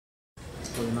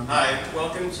Hi,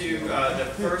 welcome to the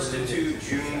first of two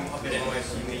June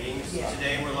PuppetNYC meetings.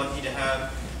 Today we're lucky to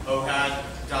have Ohad,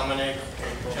 Dominic,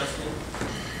 and Justin,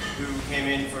 who came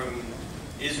in from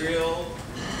Israel,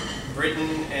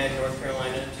 Britain, and North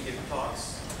Carolina to give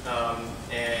talks.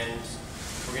 And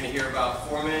we're going to hear about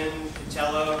Foreman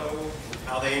Katello,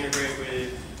 how they integrate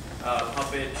with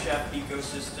Puppet Chef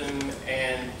ecosystem,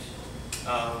 and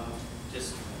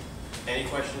just any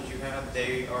questions you have.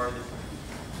 They are the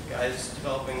guys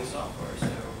developing the software. So,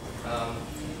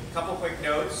 a couple quick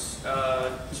notes.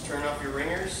 Just turn off your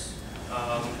ringers.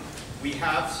 We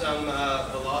have some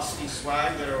Velocity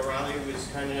swag that O'Reilly was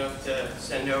kind enough to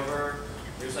send over.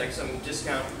 There's like some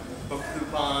discount book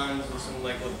coupons and some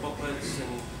like little booklets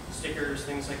and stickers,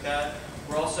 things like that.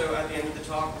 We're also, at the end of the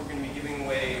talk, we're going to be giving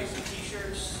away some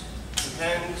t-shirts, some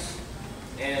pens,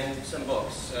 and some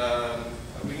books.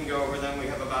 We can go over them. We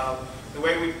have about, the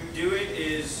way we do it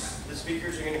is the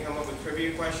speakers are going to come up with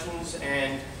trivia questions,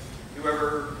 and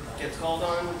whoever gets called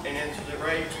on and answers it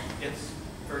right gets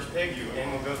first pick,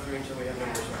 and we'll go through until we have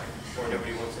numbers right, or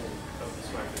nobody wants any of this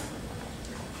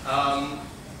microphone.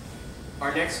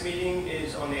 Our next meeting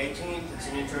is on the 18th. It's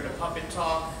an intro to Puppet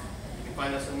Talk. You can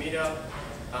find us on Meetup.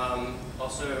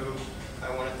 Also,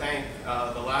 I want to thank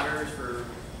the ladders for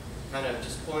kind of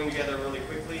just pulling together really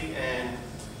quickly and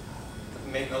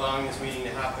allowing this meeting to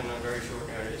happen on very short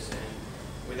notice. And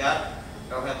with that,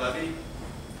 Ohad Levy,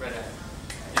 Red Hat.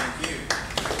 Thank you.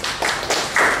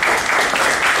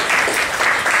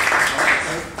 All right,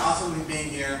 so awesome being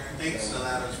here. Thanks to the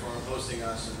ladders for hosting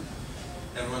us and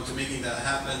everyone to making that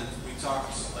happen. We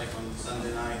talked like on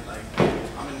Sunday night, like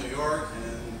I'm in New York,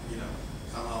 and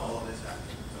somehow all of this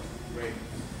happened. So great.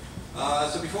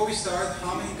 So before we start,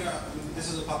 how many guys?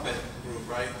 This is a Puppet group,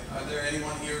 right? Are there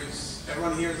anyone here?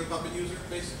 Everyone here is a Puppet user,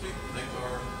 basically,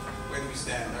 or where do we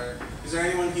stand? Is there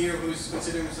anyone here who's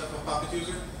considering himself a Puppet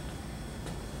user?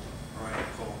 All right,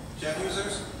 cool. Chef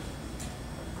users?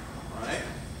 All right.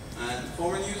 And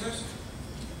Foreman users?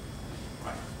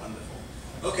 Right, wonderful.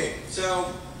 Okay,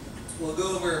 so we'll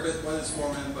go over a bit what is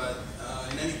Foreman, but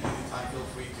in any point in time, feel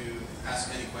free to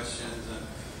ask any questions and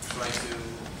try to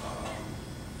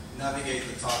navigate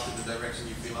the talk to the direction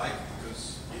you feel like,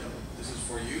 because this is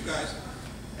for you guys.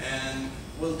 And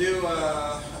we'll do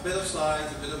a bit of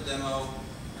slides, a bit of demo,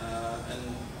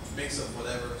 and mix of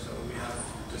whatever. So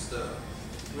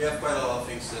we have quite a lot of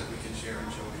things that we can share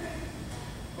and show you.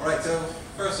 All right. So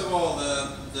first of all,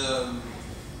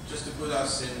 just to put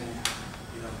us in,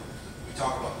 we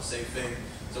talk about the same thing.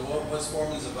 So what's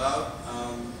Foreman is about?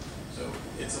 So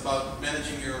it's about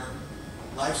managing your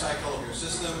life cycle of your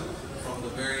system from the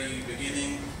very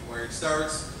beginning, where it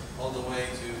starts, all the way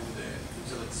to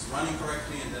until it's running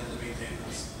correctly, and then the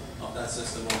maintenance of that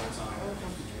system over time.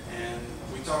 And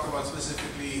we talk about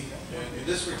specifically in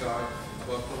this regard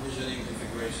about provisioning,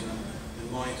 configuration,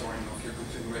 and monitoring of your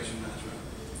configuration management.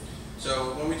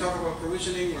 So when we talk about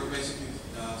provisioning, we're basically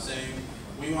saying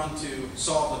we want to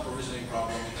solve the provisioning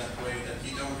problem in that way that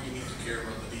you don't really need to care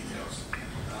about the details.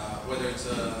 Whether it's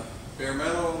a bare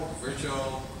metal,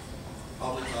 virtual,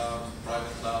 public cloud,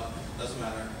 private cloud, doesn't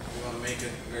matter. We want to make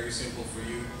it very simple for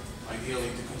you, ideally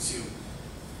to consume.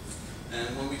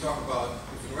 And when we talk about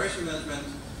configuration management,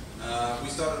 we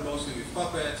started mostly with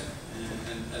Puppet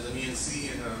and as an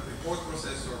ENC and a report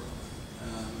processor,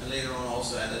 and later on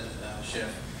also added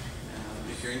Chef.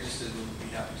 If you're interested, we'll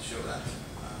be happy to show that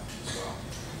as well.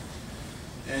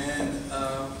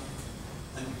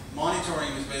 And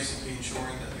monitoring is basically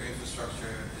ensuring that your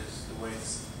infrastructure is the way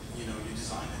it's, you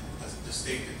design it. The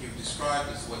state that you've described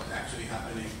is what's actually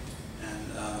happening.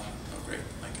 And oh great,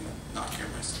 I can not hear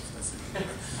myself. That's it.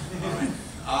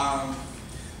 All right.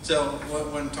 So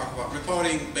when we talk about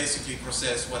reporting, basically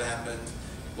process what happened,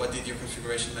 what did your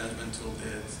configuration management tool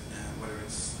did, and whether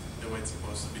it's the way it's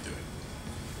supposed to be doing.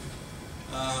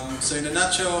 So in a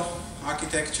nutshell,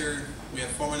 architecture, we have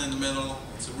Foreman in the middle.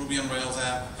 It's a Ruby on Rails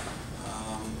app.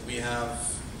 We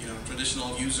have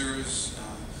traditional users,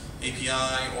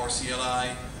 API or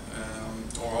CLI,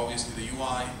 or obviously the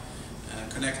UI,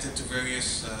 connected to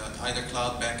various either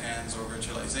cloud backends or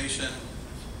virtualization,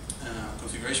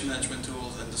 configuration management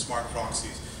tools, and the smart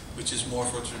proxies, which is more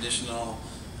for traditional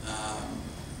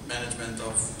management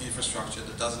of infrastructure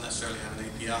that doesn't necessarily have an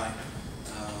API,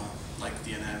 like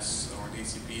DNS or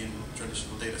DHCP in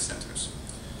traditional data centers.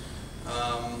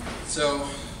 So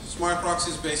smart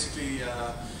proxies, basically,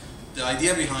 the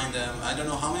idea behind them, I don't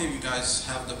know how many of you guys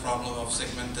have the problem of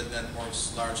segmented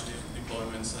networks, large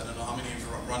deployments. I don't know how many of you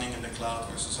are running in the cloud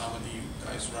versus how many of you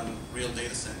guys run real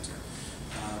data center.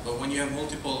 But when you have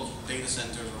multiple data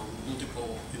centers or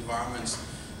multiple environments,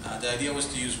 the idea was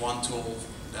to use one tool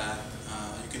that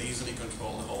you can easily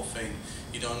control the whole thing.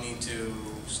 You don't need to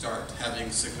start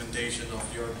having segmentation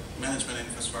of your management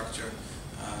infrastructure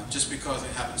just because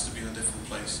it happens to be in a different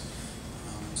place.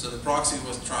 So the proxy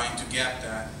was trying to gap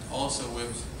that. Also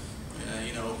with,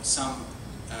 some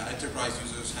enterprise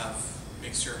users have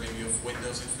mixture maybe of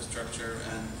Windows infrastructure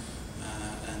and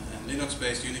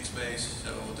Linux-based, Unix-based.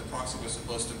 So the proxy was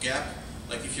supposed to gap.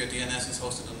 Like if your DNS is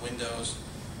hosted on Windows,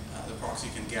 the proxy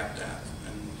can gap that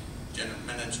and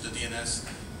manage the DNS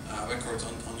records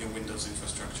on your Windows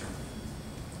infrastructure.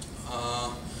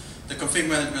 The config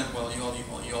management, well, you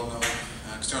all know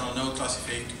external node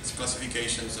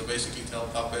classification. So basically tell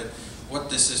Puppet what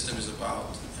this system is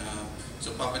about.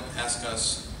 So Puppet asks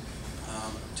us,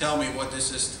 tell me what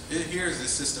this is. Here's the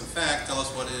system fact. Tell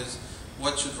us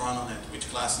what should run on it, which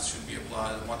classes should be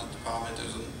applied, what are the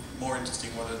parameters, and more interesting,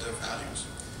 what are their values.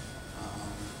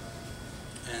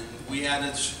 And we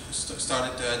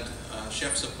started to add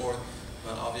chef support,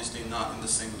 but obviously not in the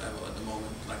same level at the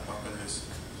moment like Puppet is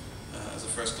as a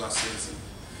first-class citizen.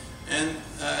 And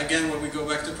again, when we go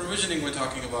back to provisioning, we're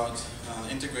talking about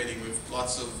integrating with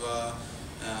lots of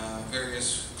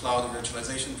various cloud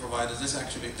virtualization providers. This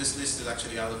list is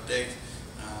actually out of date.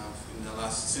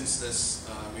 Since this,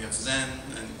 we have Zen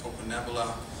and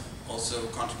OpenNebula, also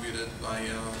contributed by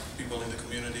people in the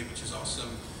community, which is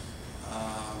awesome,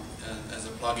 and as a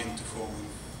plugin to Foreman.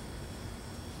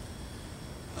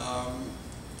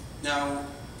 Now,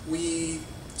 we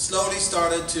slowly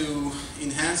started to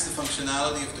enhance the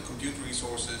functionality of the compute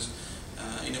resources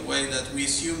in a way that we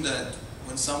assume that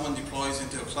when someone deploys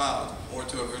into a cloud or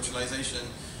to a virtualization,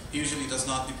 he usually does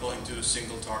not deploy into a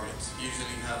single target. Usually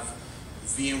you have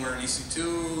VMware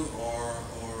EC2 or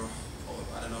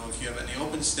I don't know if you have any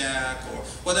OpenStack or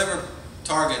whatever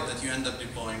target that you end up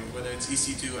deploying, whether it's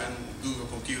EC2 and Google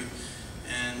Compute.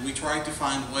 And we tried to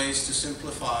find ways to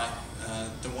simplify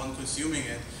the one consuming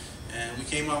it. And we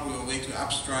came up with a way to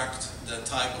abstract the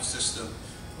type of system.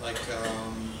 Like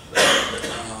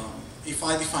if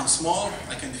I define small,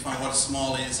 I can define what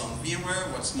small is on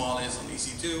VMware, what small is on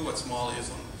EC2, what small is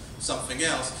on something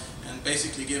else, and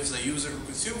basically gives a user who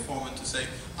consumes Foreman to say,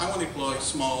 I want to deploy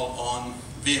small on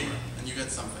VMware, and you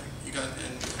get something.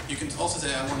 And you can also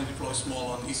say, I want to deploy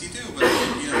small on EC2, but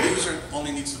the user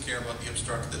only needs to care about the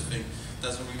abstracted thing.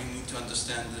 Doesn't really need to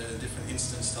understand the different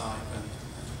instance type and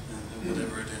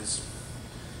whatever it is.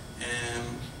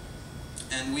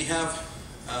 And we have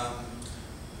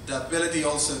the ability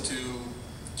also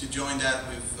to join that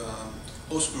with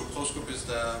host group. Host group is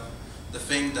the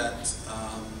thing that it's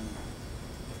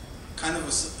kind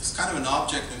of an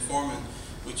object in Foreman,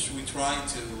 which we try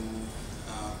to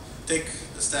take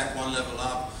the stack one level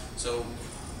up. So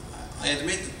I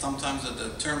admit that sometimes that the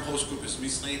term host group is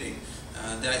misleading.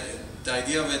 The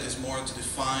idea of it is more to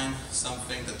define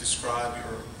something that describes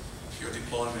your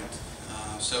deployment.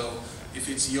 So if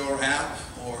it's your app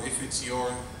or if it's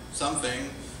your something,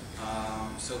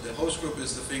 so the host group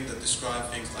is the thing that describes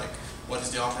things like what is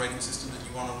the operating system that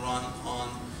you want to run on,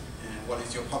 and what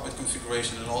is your Puppet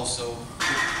configuration, and also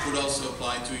could also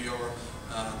apply to your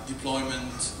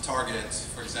deployment target.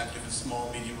 For example, if it's small,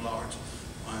 medium, large,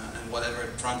 and whatever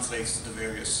it translates to the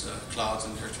various clouds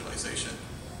and virtualization.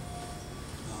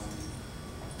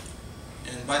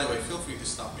 And by the way, feel free to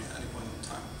stop me at any point in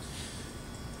time.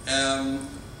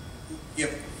 Yep.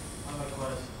 I have a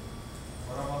question.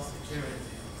 What about security?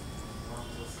 You want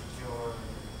to secure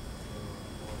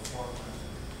your Foreman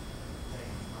thing?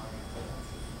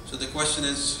 So the question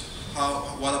is,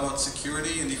 what about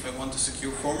security, and if I want to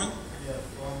secure Foreman? Yeah,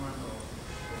 Foreman or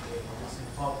using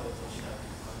Puppet or Chef.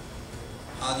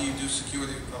 How do you do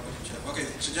security with Puppet and Chef? Okay,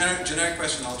 it's a generic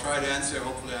question. I'll try to answer.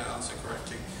 Hopefully I answer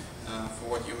correctly for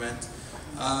what you meant.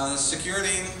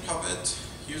 Security in Puppet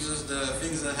uses the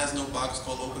things that has no bugs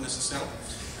called OpenSSL.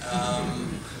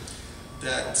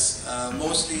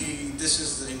 Mostly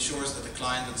ensures that the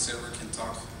client and server can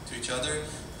talk to each other.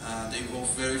 They both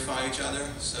verify each other.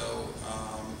 So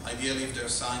ideally, if they're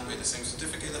signed by the same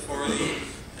certificate authority,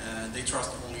 they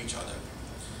trust only each other.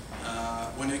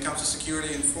 When it comes to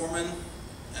security in Foreman,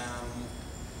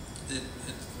 it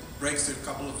breaks to a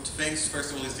couple of things.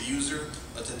 First of all is the user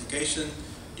authentication.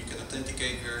 You can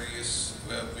authenticate various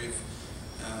with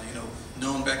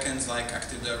known backends like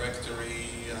Active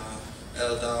Directory,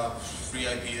 LDAP,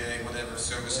 FreeIPA, whatever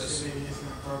services. Basically using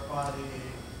third-party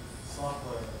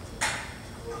software.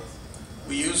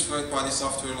 We use third-party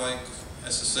software like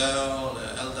SSL,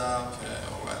 LDAP,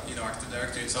 or Active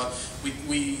Directory. So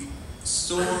we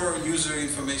store user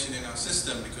information in our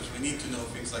system because we need to know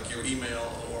things like your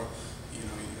email or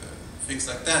things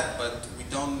like that. But we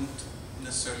don't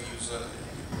necessarily use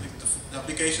the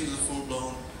application is a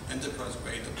full-blown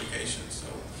enterprise-grade application. So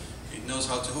it knows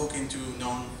how to hook into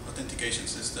known authentication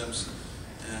systems.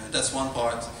 That's one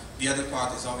part. The other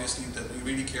part is obviously that we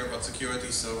really care about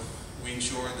security, so we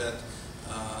ensure that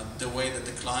the way that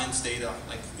the client's data,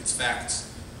 like its facts,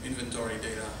 inventory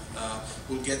data,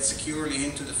 will get securely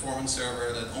into the Foreman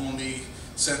server, that only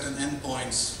certain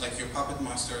endpoints, like your Puppet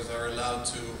masters, are allowed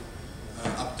to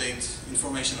update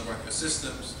information about your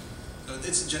systems. So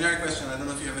it's a generic question. I don't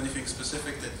know if you have anything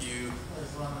specific that you... I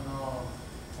just want to know,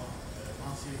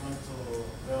 once you're going to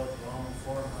build your own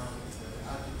Foreman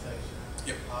architecture,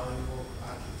 Yep. how you will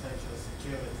architecture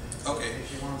security. Okay,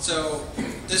 If you want so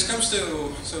this comes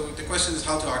to, so the question is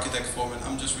how to architect Foreman.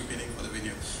 I'm just repeating for the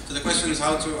video. So the question is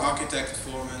how to architect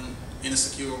Foreman in a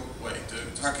secure way,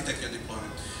 to architect your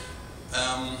deployment.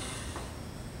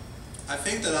 I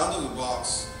think that out of the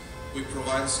box, we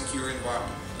provide a secure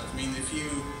environment. That means if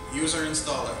you use our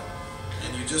installer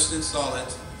and you just install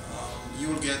it, you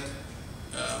will get,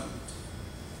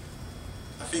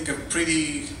 I think, a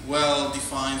pretty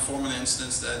well-defined Foreman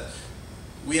instance that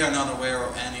we are not aware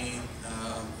of any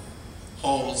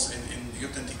holes in the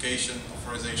authentication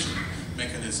authorization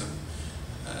mechanism.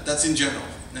 That's in general.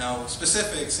 Now,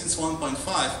 specific, since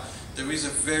 1.5, there is a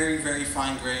very, very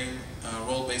fine-grained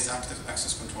role-based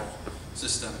access control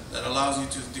system that allows you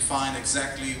to define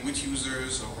exactly which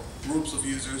users or groups of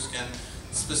users can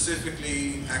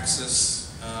specifically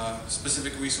access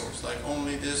specific resource, like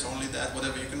only this, only that,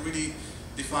 whatever. You can really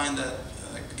define that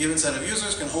a given set of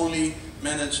users can only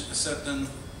manage a certain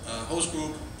host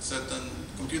group, certain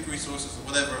compute resources,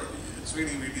 or whatever. It's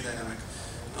really, really dynamic.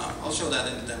 I'll show that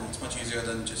in the demo. It's much easier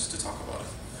than just to talk about it.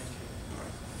 Thank you. All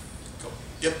right. Cool.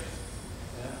 Yep.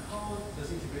 How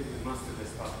does it integrate with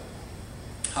masterless Puppet?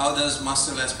 How does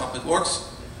masterless Puppet works?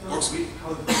 How does it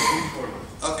format?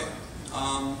 Okay.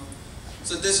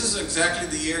 So this is exactly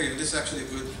the area. This is actually a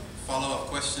good follow-up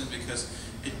question because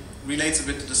it relates a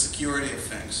bit to the security of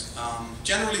things.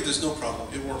 Generally, there's no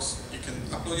problem. It works. You can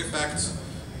upload your facts,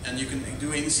 and you can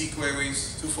do ANC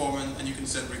queries to Foreman, and you can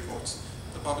send reports.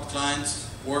 The Puppet client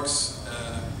works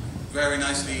very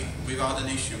nicely without an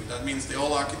issue. That means the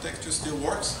whole architecture still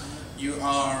works. You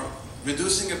are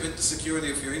reducing a bit the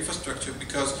security of your infrastructure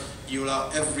because you allow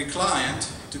every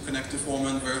client to connect to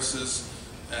Foreman versus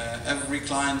every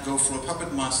client go through a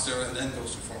Puppet master and then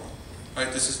goes to Foreman.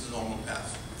 Right? This is the normal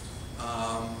path.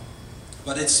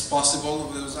 But it's possible.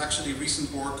 There was actually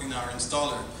recent work in our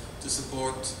installer to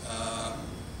support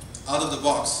out of the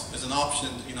box as an option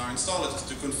in our installer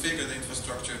to configure the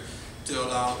infrastructure to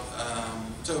allow.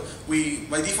 So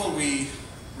by default we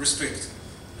restrict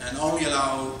and only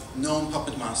allow known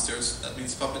Puppet masters. That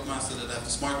means Puppet masters that have the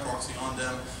smart proxy on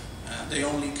them. They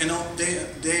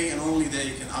and only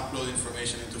they can upload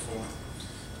information into Foreman.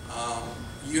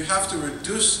 You have to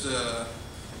reduce the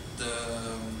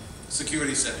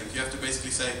security settings. You have to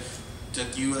basically say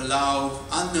that you allow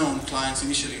unknown clients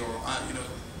initially, or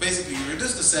basically you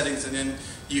reduce the settings, and then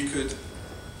you could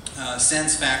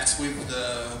sense facts with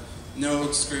the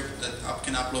node script that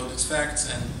can upload its facts,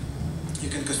 and you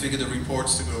can configure the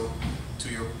reports to go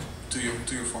to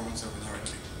your Foreman server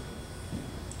directly.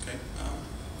 Okay,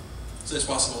 so it's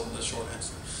possible. The short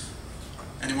answer.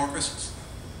 Any more questions?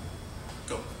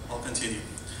 Go. I'll continue.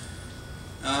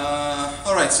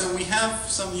 All right, so we have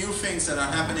some new things that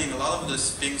are happening. A lot of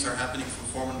these things are happening from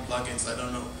Foreman plugins. I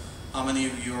don't know how many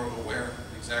of you are aware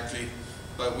exactly,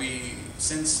 but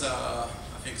since I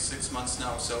think 6 months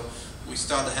now, so we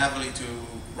started heavily to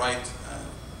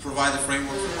provide a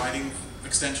framework for writing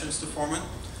extensions to Foreman,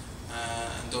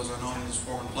 and those are known as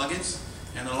Foreman plugins.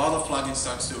 And a lot of plugins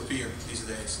starts to appear these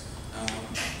days.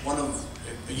 One of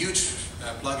a huge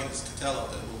plugin is Katello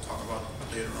that we'll talk about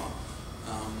later on.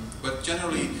 But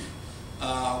generally,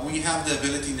 we have the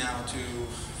ability now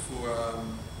for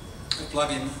a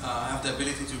plugin, have the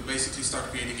ability to basically start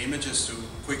creating images to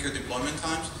quicker deployment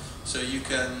times. So you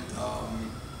can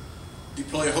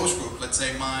deploy a host group, let's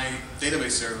say my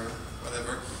database server,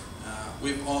 whatever,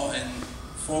 and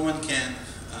Foreman can,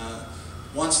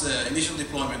 once the initial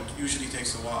deployment usually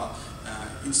takes a while,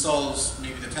 installs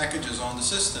maybe the packages on the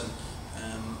system.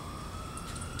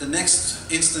 The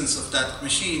next instance of that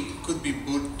machine could be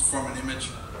boot from an image,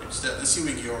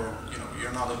 assuming you're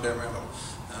not a bare metal.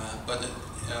 But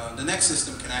the next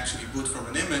system can actually boot from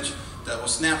an image that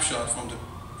was snapshot from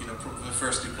the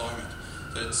first deployment.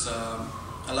 So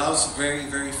it allows very,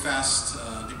 very fast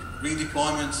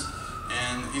redeployment.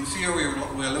 And in theory,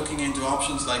 we're looking into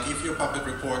options like if your Puppet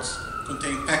reports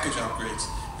contain package upgrades,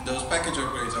 and those package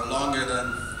upgrades are longer than,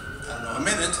 I don't know, a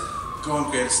minute, go and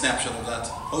create a snapshot of that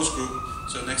host group.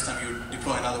 So next time you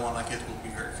deploy another one like it will be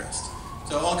very fast. So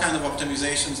So all kind of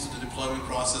optimizations to the deployment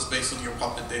process based on your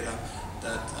Puppet data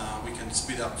that we can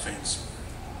speed up things.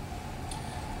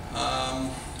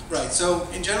 Right, so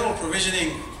in general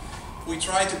provisioning, we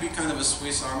try to be kind of a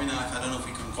Swiss Army knife. I don't know if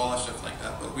we can call ourselves like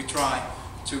that, but we try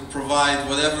to provide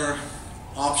whatever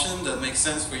option that makes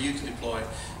sense for you to deploy.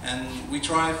 And we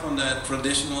try from the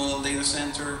traditional data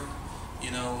center,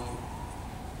 you know,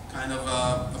 kind of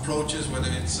approaches, whether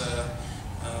it's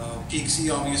PXE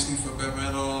obviously for bare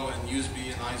metal, and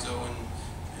USB and ISO, and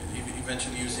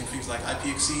eventually using things like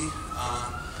IPXE.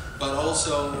 But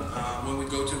also when we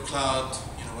go to cloud,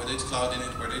 you know, whether it's cloud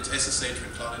init, whether it's SSH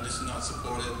with cloud init is not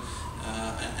supported,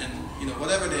 and you know,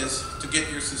 whatever it is to get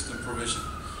your system provisioned.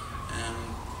 And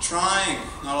trying,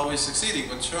 not always succeeding,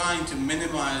 but trying to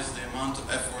minimize the amount of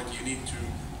effort you need to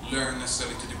learn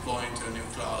necessarily to deploy into a new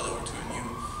cloud or to a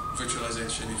new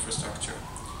virtualization infrastructure.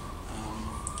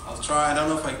 I'll try, I don't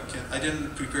know if I can, I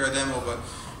didn't prepare a demo, but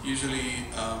usually,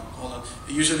 hold on,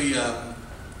 usually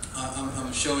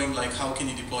I'm showing like how can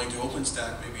you deploy into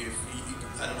OpenStack. Maybe if,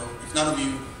 I don't know, if none of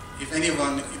you, if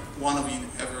one of you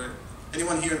ever,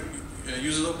 anyone here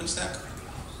uses OpenStack?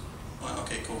 Well,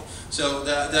 okay, cool. So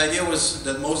the idea was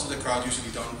that most of the crowd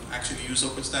usually don't actually use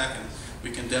OpenStack, and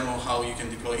we can demo how you can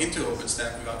deploy into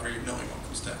OpenStack without really knowing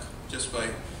OpenStack, just by,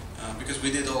 because we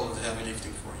did all of the heavy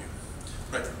lifting for you.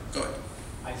 Right, go ahead.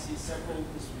 I see several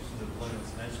distribution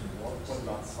deployments mentioned. What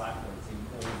about Slackware? It's in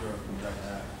older from Red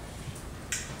Hat.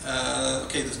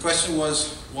 Okay, the question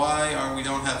was, why we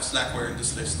don't have Slackware in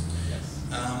this list? Yes.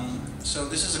 So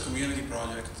this is a community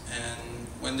project, and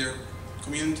when there are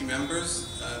community members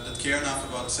that care enough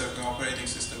about a certain operating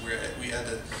system, we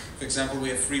added, for example, we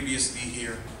have FreeBSD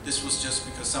here. This was just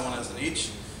because someone has an itch,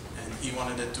 and he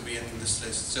wanted it to be in this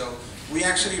list. So we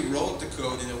actually wrote the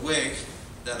code in a way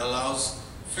that allows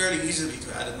fairly easily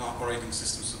to add an operating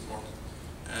system support.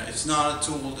 It's not a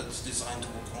tool that's designed to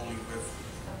work only with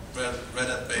Red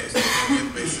Hat based or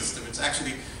Git based system. It's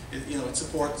actually, it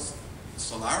supports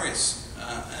Solaris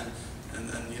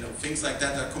and you know, things like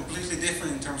that are completely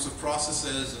different in terms of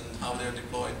processes and how they're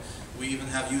deployed. We even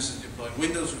have users deploying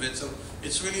Windows with it, so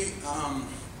it's really.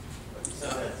 But you said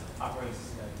that operating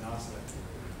system agnostic.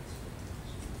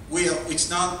 It's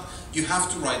not. You have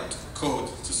to write code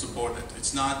to support it.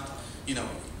 It's not. You know,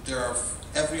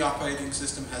 every operating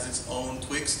system has its own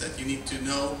tweaks that you need to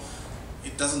know.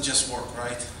 It doesn't just work,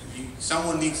 right?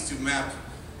 Someone needs to map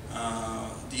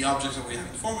the objects that we have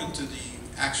in Foreman to the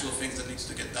actual things that needs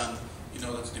to get done in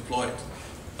order to deploy it.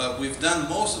 But we've done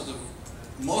most of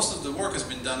the work has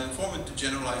been done in Foreman to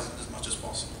generalize it as much as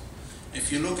possible.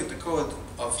 If you look at the code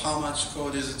of how much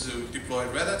code is it to deploy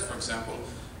Red Hat, for example,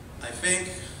 I think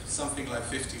something like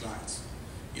 50 lines,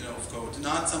 you know, of code,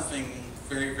 not something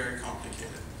very, very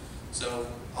complicated. So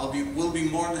we'll be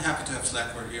more than happy to have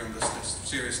Slackware here on this list.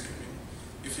 Seriously, I mean,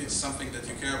 if it's something that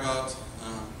you care about,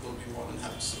 we'll be more than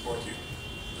happy to support you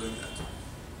doing that.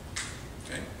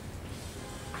 Okay.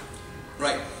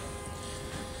 Right.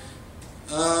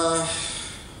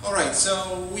 All right.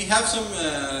 So we have some.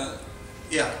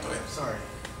 Yeah. Go ahead. Sorry.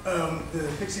 The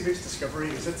Pixie-based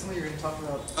discovery, is that something you're going to talk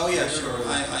about? Oh yeah, sure.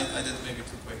 I did maybe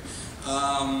too quick.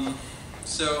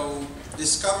 So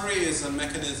discovery is a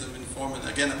mechanism in Foreman,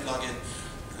 again a plugin,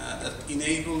 that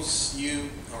enables you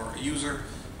or a user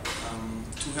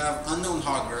to have unknown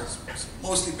hardware,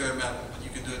 mostly bare metal, but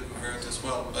you can do it with Vert as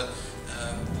well, but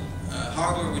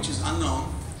hardware which is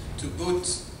unknown, to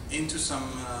boot into some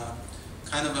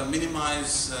kind of a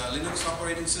minimized Linux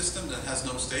operating system that has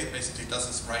no state, basically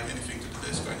doesn't write anything to the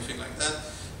disk or anything like that,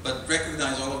 but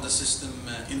recognize all of the system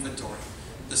inventory.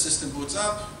 The system boots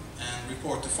up and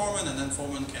report to Foreman, and then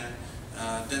Foreman can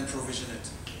then provision it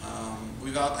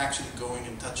without actually going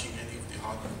and touching any of the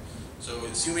hardware. So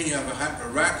assuming you have a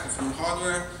rack of new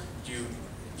hardware, you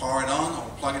power it on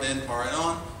or plug it in, power it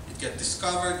on, it gets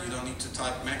discovered, you don't need to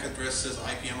type MAC addresses,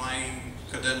 IPMI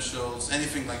credentials,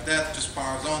 anything like that, just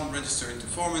powers on, register into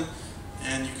Foreman,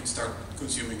 and you can start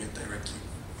consuming it directly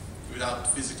without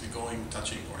physically going,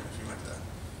 touching, or anything like that.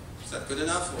 Is that good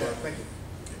enough? Or? Yeah, thank you.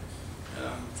 Okay.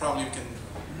 Probably we can,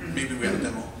 maybe we have a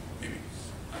demo, maybe.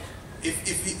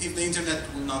 If the internet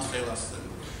will not fail us, then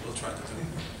we'll try to do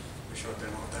a short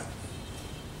demo of that.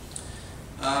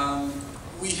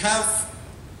 We have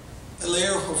a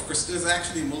layer of orchestration. There's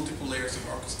actually multiple layers of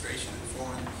orchestration in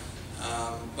Foreman,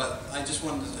 but I just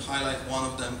wanted to highlight one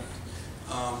of them.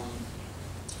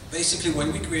 Basically,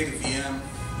 when we create a VM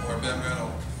or a bare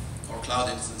metal or cloud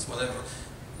instance, whatever,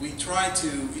 we try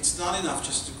to, it's not enough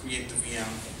just to create the VM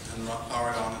and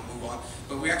power it on and move on,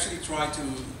 but we actually try to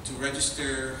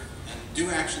register and do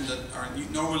actions that are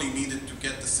normally needed to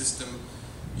get the system,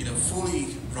 you know,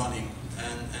 fully running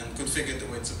and configured the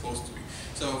way it's supposed to be.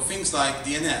 So things like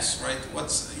DNS, right?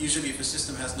 What's usually if a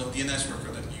system has no DNS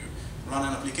record and you run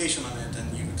an application on it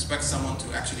and you expect someone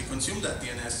to actually consume that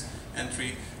DNS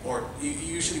entry, or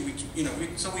usually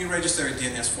we register a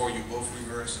DNS for you, both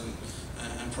reverse and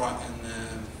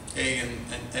A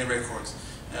and A records.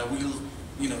 We'll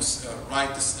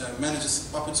write this, manage the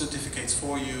Puppet certificates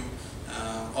for you.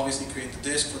 Obviously, create the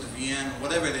disk for the VM,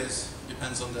 whatever it is,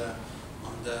 depends on the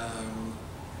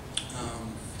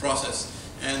process.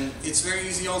 And it's very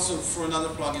easy also for another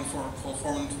plugin for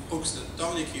Foreman hooks that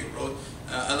Dominic here wrote,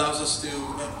 allows us to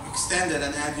extend it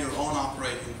and add your own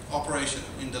operation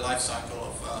in the life cycle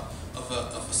of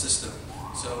a system.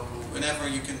 So whenever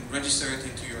you can register it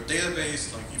into your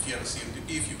database, like if you have a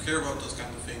CMDB, if you care about those kind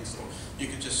of things, or you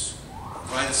can just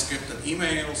write a script that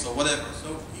emails or whatever.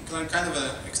 So you can kind of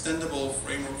an extendable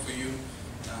framework for you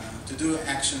to do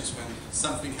actions when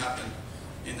something happened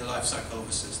in the life cycle of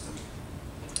a system.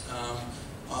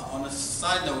 On a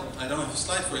side note, I don't have a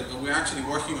slide for it, but we're actually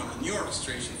working on a new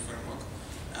orchestration framework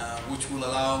which will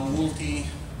allow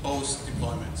multi-host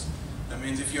deployments. That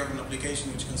means if you have an application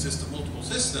which consists of multiple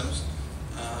systems,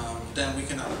 then we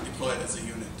cannot deploy it as a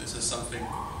unit. This is something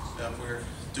that we're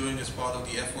doing as part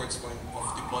of the efforts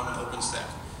of deployment OpenStack.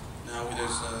 Now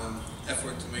there's an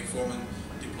effort to make Foreman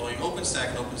deploying OpenStack,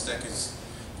 and OpenStack is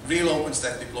real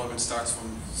OpenStack deployment starts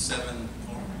from 7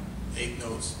 or 8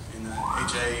 nodes in an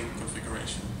HA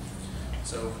configuration.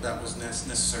 So that was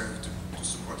necessary to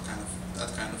support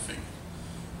that kind of thing.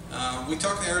 We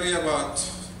talked earlier about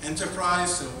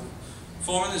enterprise. So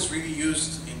Foreman is really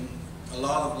used in a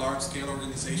lot of large-scale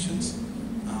organizations,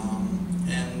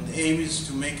 and the aim is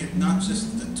to make it not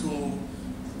just the tool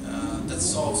that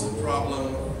solves a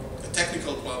problem, a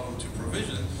technical problem to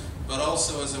provision, but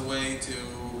also as a way to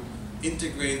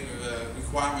integrate with a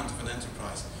requirement of an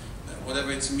enterprise.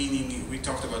 Whatever its meaning, we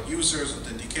talked about users,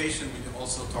 authentication, we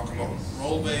also talk about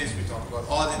role-based, we talk about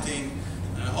auditing,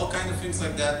 all kinds of things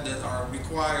like that that are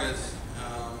required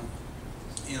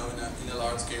in a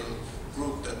large-scale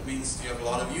group. That means you have a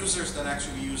lot of users that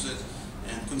actually use it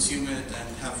and consume it, and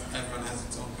everyone has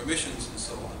its own permissions and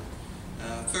so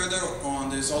on. Further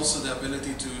on, there's also the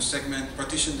ability to segment,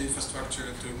 partition the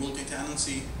infrastructure to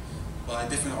multi-tenancy by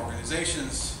different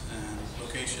organizations and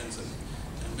locations,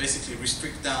 and basically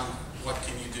restrict down what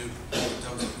can you do in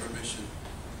terms of permission.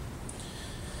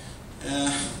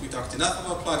 We talked enough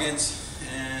about plugins,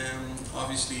 and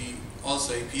obviously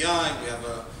also API. We have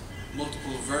a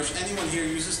multiple version. Anyone here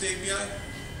uses the API?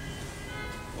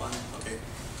 One? Okay.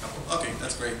 Couple. Okay,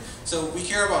 that's great. So we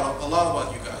care about a lot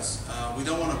about you guys. We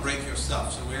don't want to break your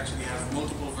stuff, so we actually have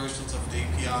multiple versions of the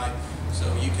API, so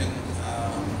you can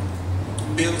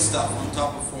build stuff on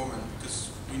top of Foreman,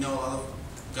 because we know a lot of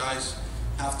guys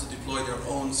have to deploy their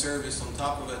own service on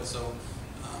top of it. So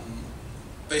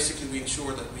basically we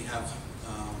ensure that we have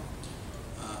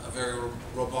a very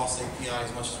robust API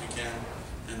as much as we can,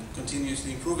 and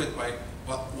continuously improve it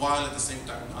while at the same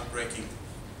time not breaking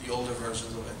the older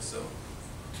versions of it. So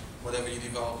whatever you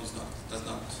develop does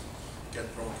not get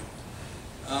broken.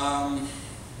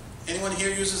 Anyone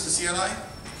here uses the CLI?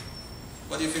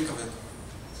 What do you think of it?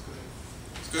 It's good.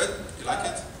 It's good? You like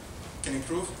it? Can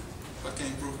improve? What can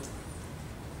improve?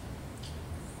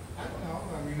 I don't know.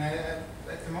 I mean,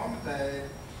 at the moment, I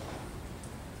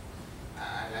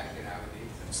like it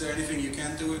nowadays. Is there anything you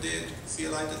can do with the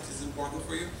CLI that is important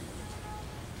for you?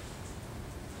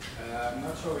 I'm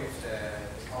not sure if the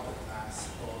Puppet class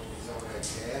code is already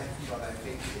there, but I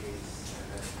think it is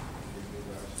the new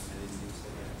version that is used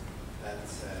again.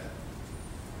 That's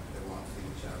the one thing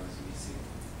which I was missing.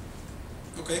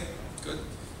 Okay, good.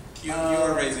 You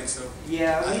are raising, so.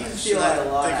 Yeah, we use the CLI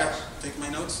a lot. Take my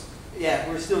notes? Yeah,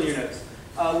 we're still in your notes.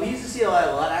 We use the CLI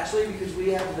a lot actually, because we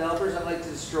have developers that like to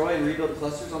destroy and rebuild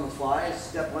clusters on the fly as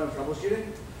step one of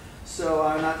troubleshooting. So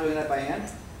I'm not doing that by hand.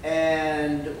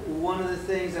 And one of the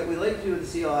things that we like to do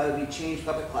with the CLI would be change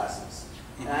Puppet classes.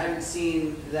 And I haven't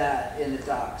seen that in the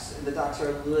docs, and the docs are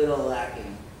a little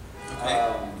lacking.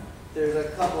 Okay. There's a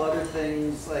couple other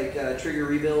things like trigger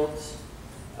rebuilds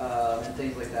and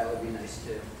things like that would be nice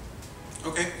too.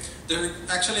 Okay.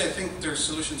 Actually, I think there's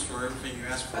solutions for everything you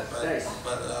asked for. That's nice.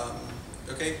 But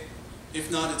okay.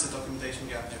 If not, it's a documentation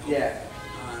gap. I hope. Yeah.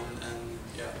 And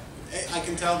yeah, I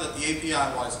can tell that the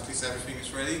API-wise, at least everything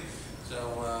is ready.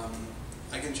 So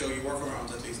I can show you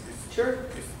workarounds at least if you're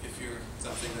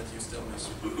something that you still miss.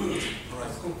 All right.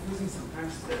 It's confusing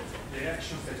sometimes that the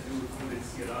actions that you do through the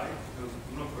CLI do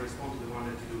not correspond to the one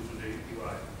that you do through the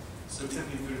API. So if you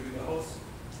review the host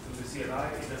through the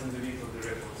CLI, it doesn't delete all the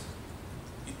records.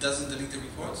 It doesn't delete the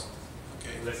reports?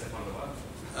 Okay. Unless I found a bug.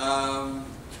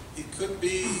 It could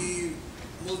be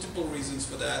multiple reasons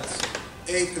for that.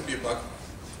 A, it could be a bug.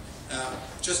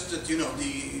 Just that you know,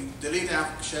 the delete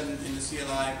action in the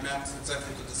CLI maps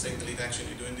exactly to the same delete action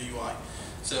you do in the UI.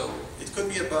 So it could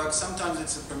be a bug. Sometimes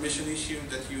it's a permission issue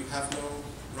that you have no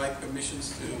right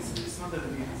permissions to. It's not that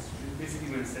delete. It's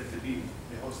basically when set the beam,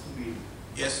 the host to beam.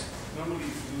 Yes. Normally,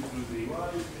 if you do through the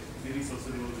UI, there is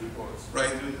also the old reports.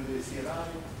 Right. If you do it through the CLI,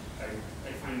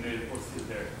 I find the report still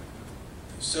there.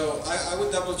 So I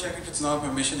would double check if it's not a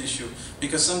permission issue,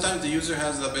 because sometimes the user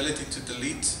has the ability to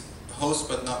delete hosts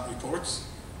but not reports.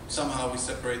 Somehow we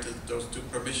separated those two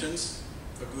permissions,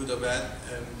 for good or bad,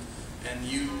 and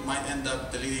you might end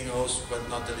up deleting hosts but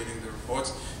not deleting the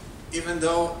reports. Even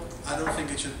though I don't think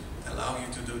it should allow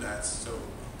you to do that. So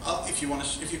if you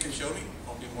can show me,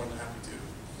 I'll be more than happy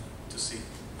to see.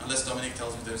 Unless Dominic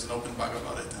tells me there's an open bug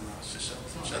about it, and I'll just shut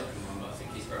up. I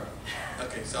think he's right.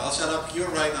 Okay, so I'll shut up. You're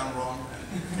right, I'm wrong.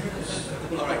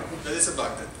 All right, but it's a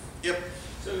bug then. Yep.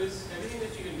 So is everything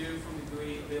that you can do from the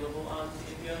GUI available on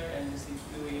the API, and is the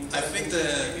GUI I think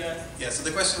so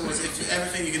the question was if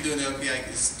everything you can do in the API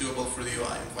is doable for the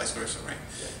UI and vice versa, right?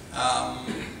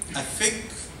 Yeah. I think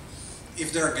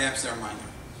if there are gaps, they're minor.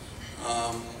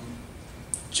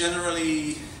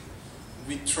 Generally,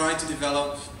 we try to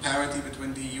develop parity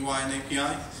between the UI and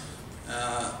API.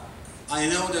 I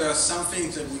know there are some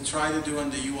things that we try to do on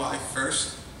the UI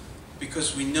first,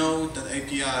 because we know that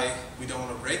API we don't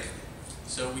want to break.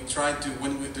 So we try to,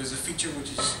 there's a feature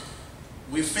which is,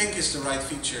 we think is the right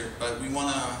feature, but we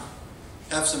want to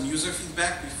have some user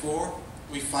feedback before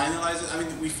we finalize it. I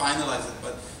mean, we finalize it,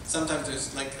 but sometimes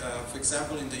there's like, for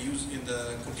example, in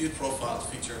the compute profile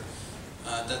feature,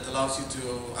 that allows you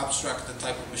to abstract the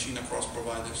type of machine across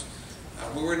providers.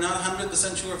 We were not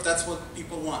 100% sure if that's what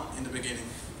people want in the beginning.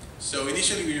 So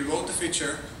initially we wrote the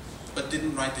feature, but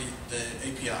didn't write the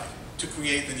API to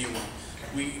create the new one.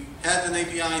 We had an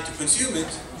API to consume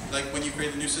it, like when you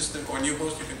create a new system or a new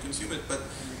host, you can consume it. But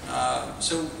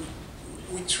so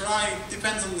we try,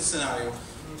 depends on the scenario.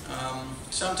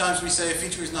 Sometimes we say a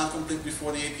feature is not complete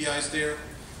before the API is there.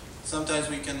 Sometimes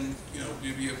we can,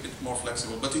 be a bit more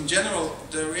flexible. But in general,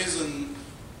 there is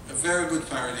a very good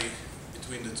parity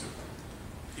between the two.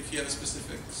 If you have a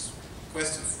specific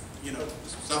question,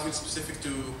 something specific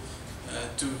to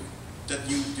that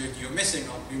you're missing,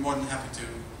 I'll be more than happy to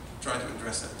try to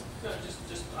address that. No,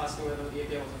 just asking whether the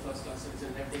API was a first class citizen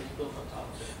and everything built on top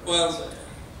of it. Well,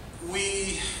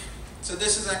 so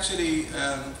this is actually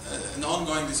an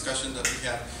ongoing discussion that we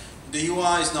have. The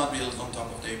UI is not built on top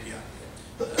of the API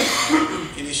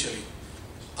initially.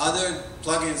 Other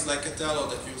plugins like Katello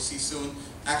that you'll see soon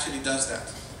actually does that.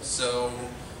 So,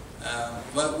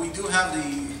 but we do have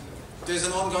there's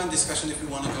an ongoing discussion if we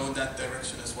want to go in that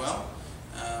direction as well.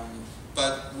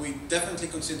 But we definitely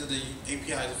consider the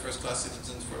API the first-class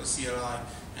citizens for the CLI,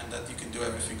 and that you can do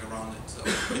everything around it. So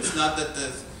it's not that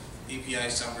the API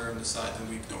is somewhere on the side and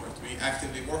we ignore it. We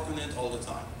actively work on it all the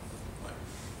time.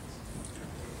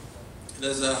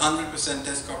 There's 100%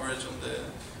 test coverage on the,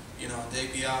 the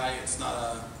API. It's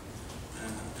not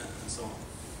and so on.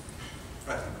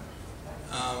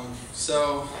 Right.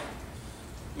 So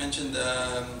mentioned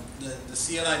the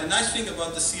CLI. The nice thing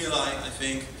about the CLI, I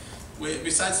think,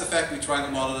 besides the fact we try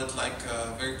to model it like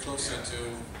very closer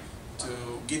to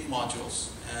Git modules,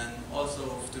 and also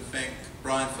to thank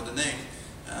Brian for the name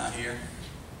here,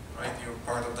 right? You're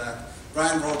part of that.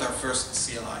 Brian wrote our first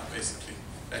CLI basically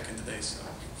back in the day. So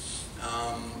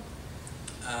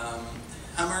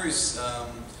Hammer is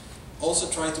also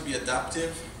trying to be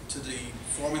adaptive to the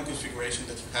Foreman configuration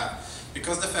that you have,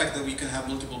 because the fact that we can have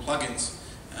multiple plugins.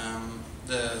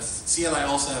 The CLI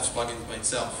also has plugins by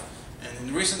itself. And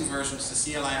in recent versions, the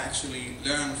CLI actually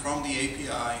learns from the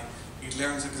API. It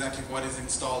learns exactly what is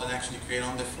installed and actually create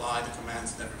on the fly the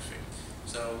commands and everything.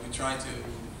 So we try to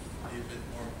be a bit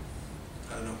more,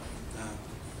 I don't know,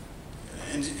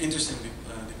 interesting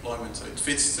deployment. So it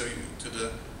fits to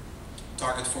the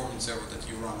target Foreman server that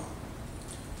you run on.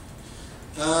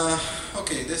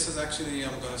 Okay, this is actually,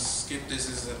 I'm going to skip this.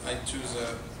 I choose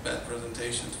a bad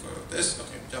presentation for this.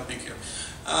 Okay, jumping here.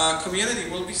 Community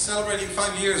will be celebrating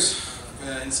 5 years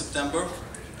in September,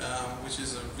 which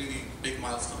is a really big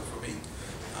milestone for me.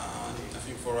 I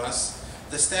think for us,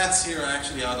 the stats here are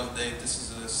actually out of date. This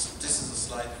is a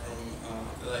slide from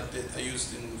that I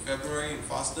used in February in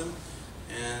FOSDEM,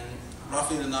 and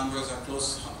roughly the numbers are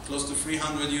close to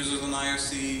 300 users on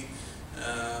IRC.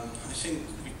 I think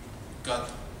we got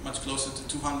much closer to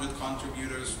 200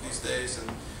 contributors these days,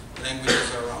 and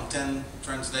languages are around 10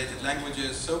 translated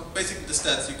languages. So basically the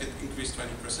stats, you could increase 20%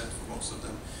 for most of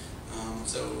them.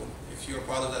 So if you're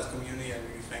part of that community, I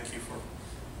really thank you for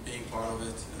being part of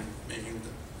it and making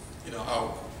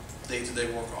our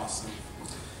day-to-day work awesome.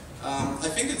 I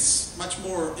think it's much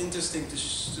more interesting to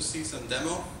see some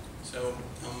demo. So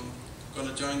I'm going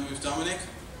to join with Dominic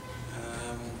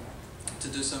to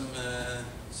do some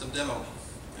demo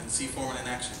and see Foreman in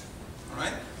action. All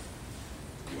right?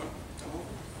 You want to come over?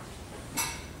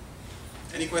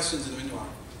 Any questions in the meanwhile?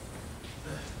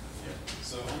 Yeah.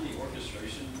 So on the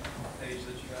orchestration page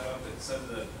that you got up, it said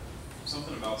that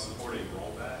something about supporting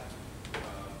rollback.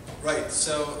 Right.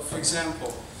 So, for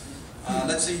example,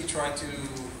 let's say you try to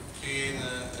create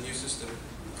a new system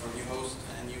or new host,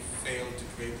 and you fail to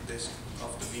create the disk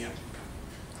of the VM.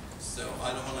 So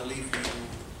I don't want to leave you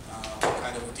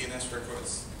kind of DNS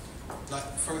records.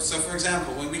 So for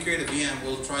example, when we create a VM,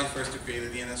 we'll try first to create a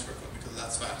DNS record because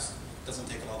that's fast. It doesn't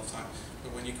take a lot of time.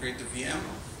 But when you create the VM,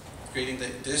 creating the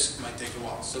disk might take a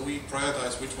while. So we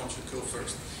prioritize which one should go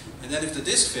first. And then if the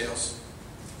disk fails,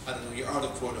 I don't know, you're out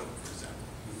of quota, for example,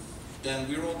 then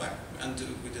we roll back and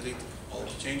we delete all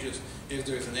the changes. If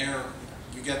there's an error,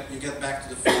 you get back to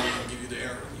the file and give you the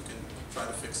error. You can try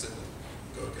to fix it and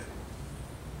go again.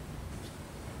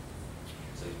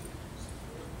 So,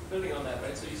 building on that,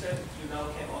 right? So you said you now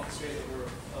can orchestrate over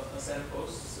a set of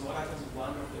hosts. So what happens if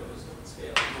one of those hosts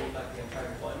fail? You roll back the entire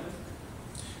deployment?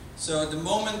 So at the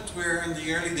moment we're in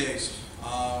the early days.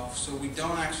 So we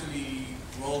don't actually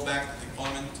roll back the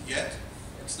deployment yet.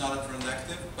 It's not a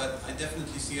productive, but I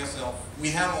definitely see ourselves. We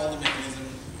have all the mechanism,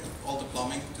 all the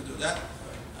plumbing to do that.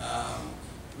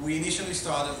 We initially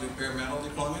started with bare metal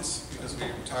deployments because we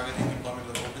were targeting deployment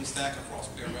of OpenStack across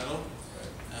bare metal.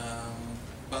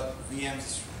 But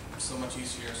VMs are so much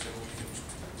easier, so we can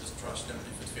just trust them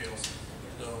if it fails.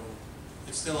 So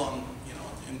it's still on,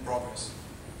 in progress.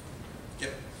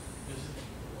 Yep.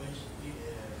 Which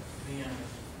VM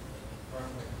is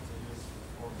perfect to use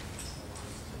for Foreman?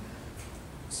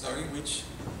 Sorry, which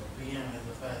VM is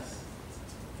the best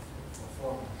for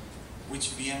Foreman.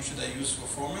 which VM should I use for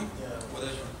Foreman? Yeah.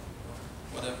 Whatever.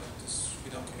 Just, we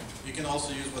don't care. You can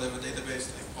also use whatever database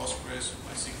like Postgres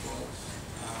or MySQL.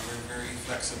 We're very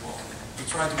flexible. We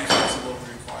try to be flexible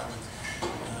with requirements.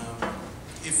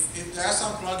 If there are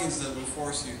some plugins that will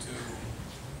force you to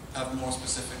have more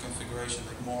specific configuration,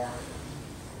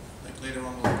 like later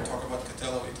on we'll talk about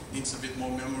Katello, it needs a bit more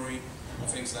memory or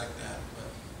things like that. But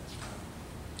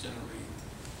generally,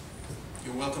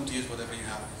 you're welcome to use whatever you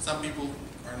have. Some people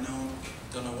are known,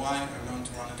 don't know why, are known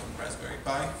to run it on Raspberry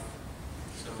Pi.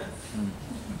 So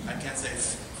I can't say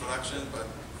it's production, but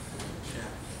yeah.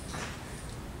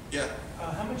 Yeah.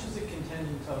 How much is it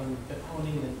contingent on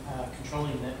owning and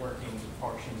controlling networking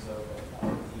portions of the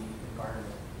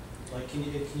environment? Like, can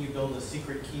you build a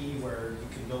secret key where you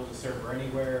can build a server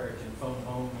anywhere, it can phone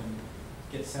home and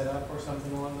get set up or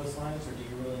something along those lines, or do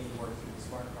you really need to work through the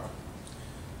smart proxy?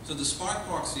 So the smart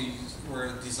proxies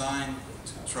were designed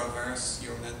to traverse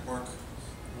your network,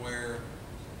 where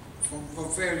for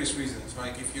various reasons,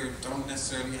 right? If you don't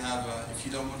necessarily have, if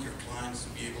you don't want your clients to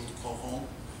be able to call home,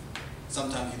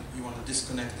 sometimes you want to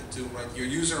disconnect it too, right? Your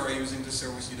user are using the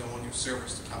service, you don't want your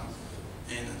servers to come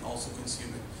in and also consume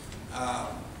it.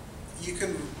 You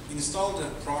can install the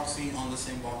proxy on the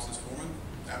same box as Foreman,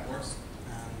 that works,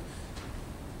 and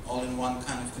all in one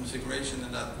kind of configuration,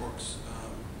 and that works.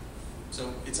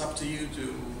 So it's up to you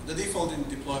to, the default in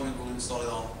deployment will install it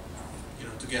all,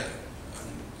 together.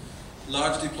 And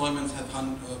large deployments have I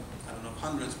don't know,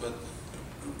 hundreds, but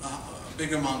a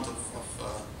big amount of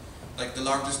like the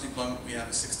largest deployment we have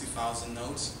is 60,000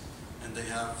 nodes, and they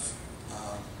have,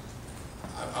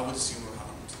 I would assume around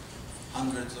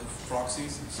hundreds of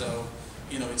proxies. So,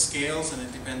 it scales, and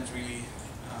it depends really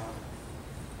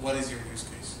what is your use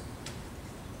case.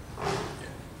 Yeah.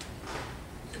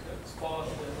 Let's follow up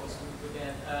to the host group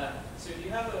again. So do you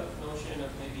have a notion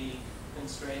of maybe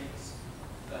constraints?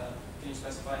 Can you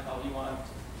specify how you want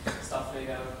stuff laid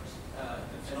out?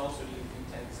 And also, do you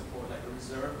intend to support like a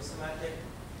reserve semantic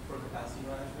for capacity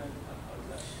management? How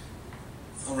does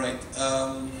that? All right.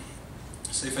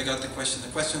 So if I got the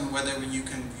question whether you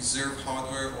can reserve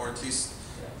hardware or at least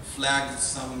flag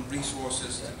some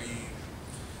resources to be.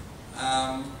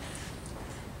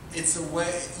 It's a way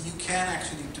you can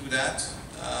actually do that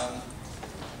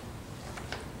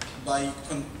by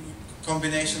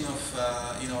combination of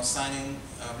assigning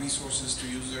resources to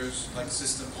users, like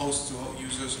system hosts to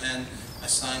users, and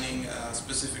assigning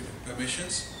specific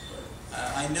permissions.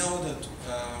 I know that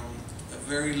a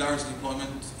very large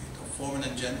deployment of Foreman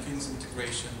and Jenkins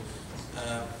integration,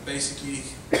 basically,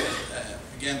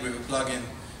 again with a plugin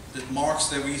that marks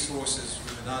their resources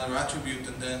with another attribute,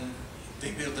 and then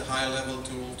they build a higher level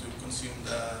tool to consume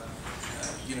the,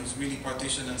 it's really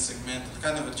partition and segment,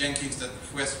 kind of a Jenkins that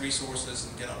requests resources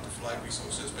and get on the fly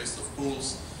resources based on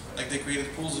pools. Like they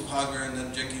created pools of hardware, and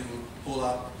then Jenkins will pull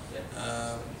up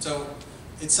So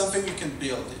it's something you can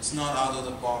build. It's not out of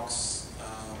the box,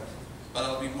 but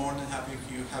I'll be more than happy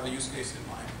if you have a use case in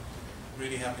mind.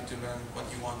 Really happy to learn what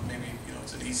you want. Maybe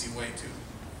it's an easy way to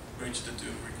bridge the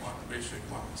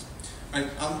requirements. Right,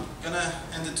 I'm gonna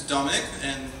hand it to Dominic,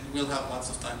 and we'll have lots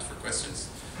of time for questions.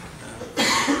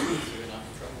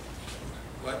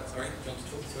 What? Sorry? Do you want to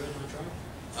talk through it and I'll try?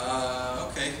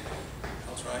 Okay,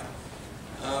 I'll try.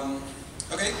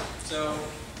 Okay, so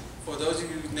for those of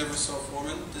you who never saw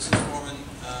Foreman, this is Foreman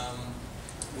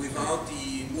without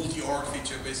the multi-org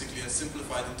feature, basically a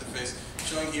simplified interface.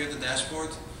 Showing here the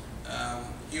dashboard.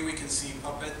 Here we can see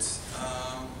Puppet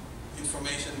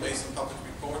information based on Puppet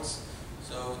reports.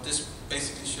 So this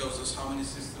basically shows us how many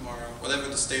systems are, whatever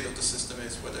the state of the system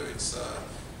is, whether it's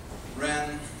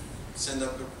ran, send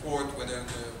up a report, whether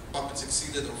the Puppets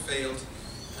exceeded or failed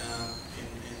in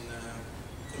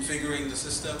configuring the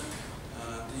system.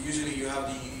 Usually you have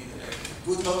the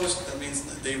boot host, that means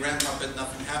that they ran Puppet,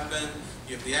 nothing happened.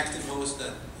 You have the active host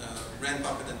that ran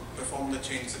Puppet and performed the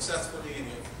change successfully, and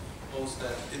you have hosts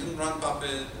that didn't run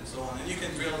Puppet, and so on. And you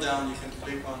can drill down, you can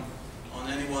click on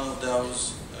any one of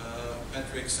those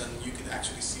metrics, and you can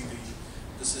actually see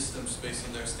the systems based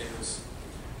on their status.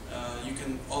 You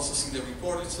can also see the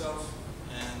report itself,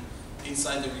 and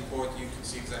inside the report you can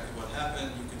see exactly what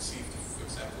happened. You can see, for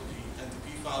example, the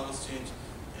NTP file was changed,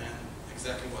 and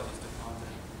exactly what is the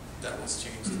content that was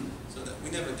changed. So that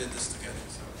we never did this together,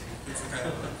 so it's a kind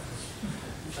of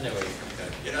Anyway,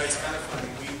 okay. it's kind of funny.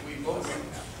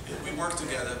 We work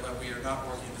together, but we are not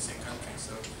working in the same country,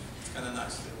 so it's kind of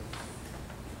nice to,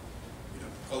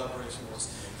 collaboration works.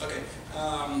 Okay.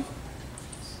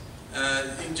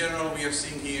 In general, we are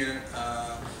seeing here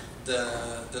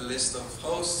the list of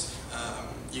hosts.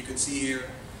 You can see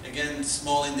here again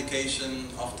small indication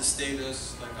of the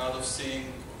status, like out of sync,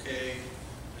 okay,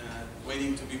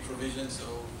 waiting to be provisioned.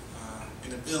 So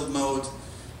in a build mode,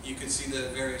 you can see the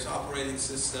various operating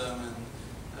system and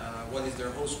what is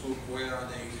their host group, where are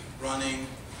they running.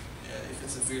 If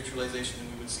it's a virtualization,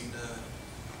 we would see the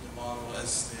model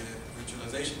as the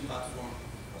virtualization platform.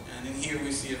 And in here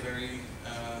we see a very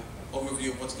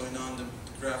overview of what's going on. The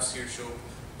graphs here show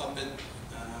Puppet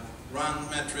run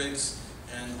metrics,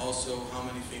 and also how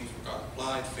many things got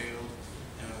applied, failed,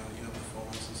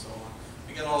 performance, and so on.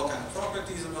 We get all kind of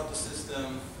properties about the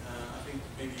system. I think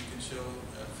maybe you can show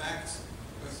facts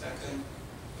for a second.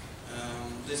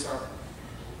 These are.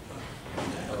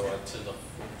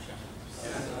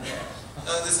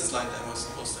 This is like that was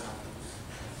supposed to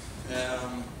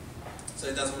happen. So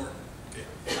it doesn't work. Okay.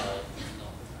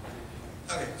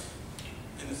 Okay.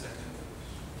 In a second.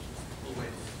 We'll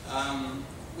wait.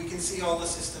 We can see all the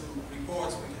system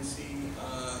reports. We can see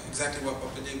exactly what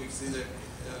Puppet did. We can see that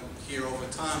here over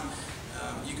time.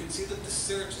 You can see that the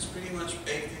search is pretty much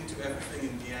baked into everything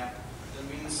in the app. That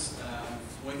means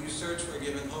when you search for a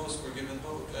given host, for a given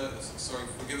for a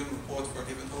given report for a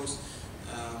given host,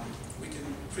 we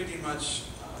can pretty much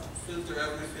filter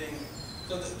everything.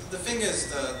 So the thing is,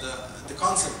 the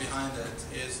concept behind it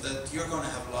is that you're going to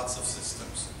have lots of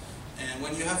systems, and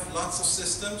when you have lots of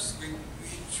systems,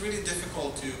 it's really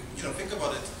difficult to think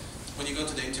about it. When you go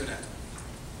to the internet,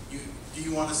 do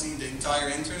you want to see the entire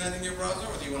internet in your browser,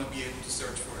 or do you want to be able to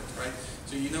search for it, right?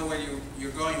 So you know where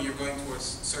you're going. You're going towards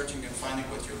searching and finding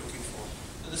what you're looking for.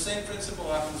 So the same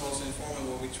principle happens also in Foreman,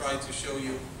 where we try to show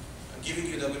you, giving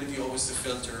you the ability always to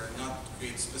filter and not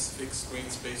create specific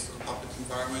screens based on Puppet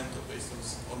environment or based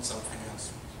on something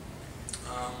else.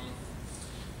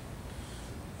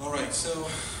 All right, so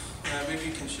maybe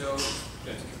you can show.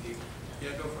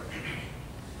 Yeah, go for it.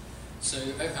 So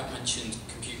Ohad mentioned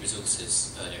compute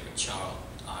resources earlier, which are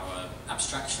our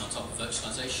abstraction on top of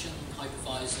virtualization,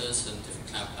 hypervisors, and different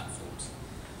cloud platforms.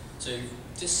 So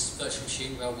this virtual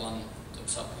machine,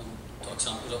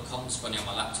 rel1.example.com, is running on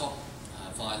my laptop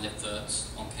via libvirt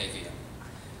on KVM.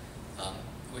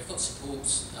 We've got support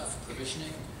for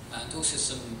provisioning and also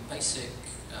some basic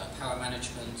power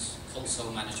management,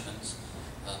 console management,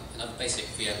 and other basic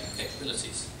VM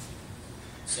capabilities.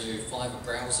 So via a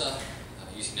browser,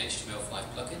 using an HTML5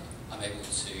 plugin, I'm able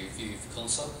to view the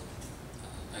console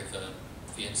over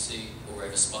VNC or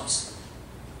over Spice,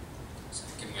 so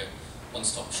giving a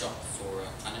one-stop shop for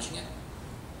managing it.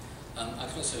 I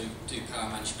can also do power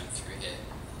management through here,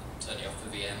 turning off the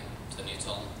VM, turning it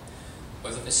on,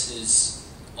 whether this is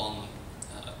on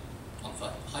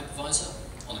hypervisor,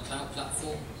 on a cloud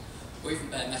platform, or even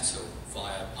bare metal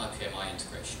via IPMI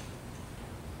integration.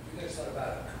 You guys thought about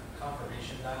a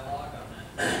confirmation dialog on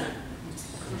that?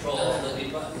 Control the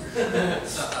button.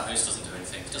 Host doesn't do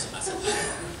anything, it doesn't matter.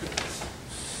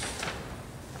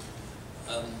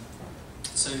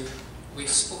 So we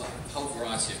support whole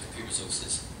variety of compute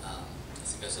resources. I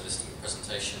think there's a list in the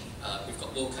presentation. We've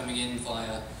got law coming in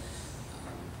via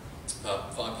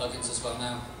plugins as well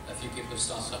now. A few people have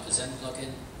started up a Zen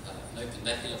plugin, an Open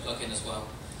Nebula plugin as well.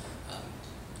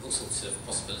 All sorts of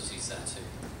possibilities there too.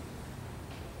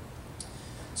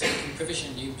 So you can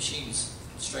provision new machines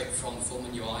straight from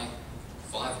Foreman UI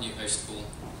via the new host tool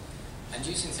and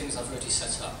using things I've already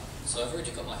set up. So I've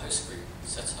already got my host group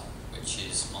set up, which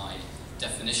is my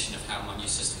definition of how my new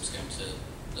system is going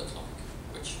to look like,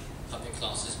 which Puppet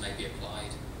classes may be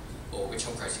applied, or which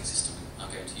operating system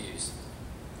I'm going to use.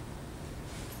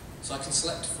 So I can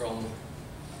select from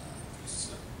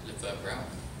VMWare.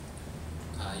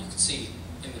 You can see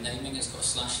in the naming it's got a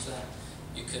slash there.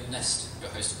 You can nest your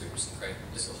host groups and create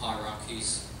little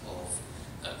hierarchies of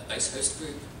a base host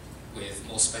group with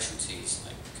more specialties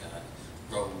like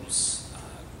roles,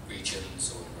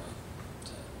 regions, or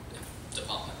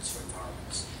departments or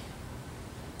environments.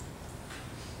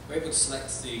 We're able to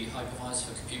select the hypervisor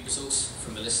for compute resource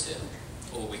from the list here,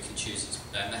 or we can choose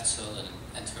bare metal and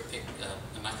enter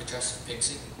a MAC address for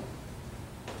Pixie.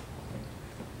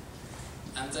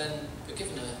 And then we're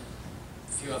given a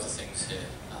few other things here.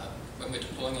 When we're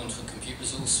deploying onto a compute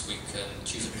resource, we can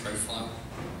choose a profile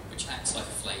which acts like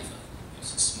a flavor.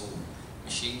 It's a small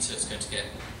machine, so it's going to get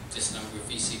this number of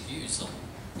vCPUs on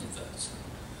invert.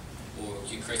 Or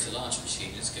you create a large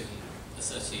machine, it's given a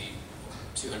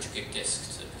 200 gig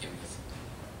disk to begin with.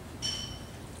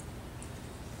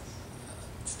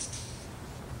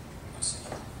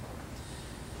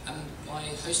 And my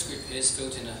host group here is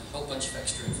filled in a whole bunch of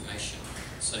extra information.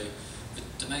 So the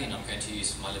domain I'm going to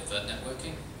use for my libvirt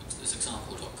networking is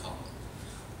example.com.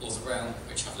 Or the realm,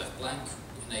 which I've left blank,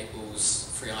 enables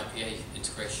free IPA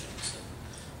integration, so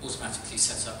automatically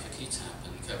set up your key tab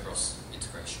and Kerberos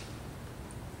integration.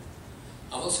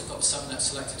 I've also got the subnet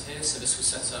selected here, so this will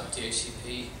set up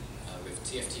DHCP with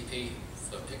TFTP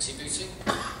for Pixie booting,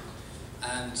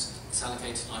 and it's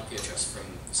allocated an IP address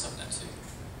from subnet too.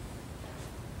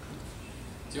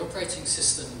 The operating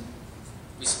system,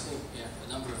 we support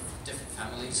a number of different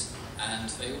families, and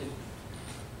they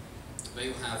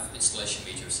all have installation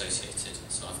media associated.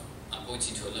 So I'm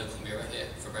pointing to a local mirror here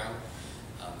for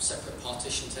RHEL, separate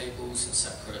partition tables and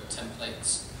separate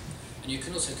templates. And you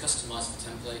can also customize the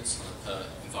templates on a per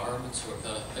environment or a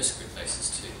per host group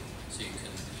basis too. So you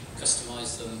can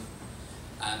customize them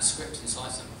and script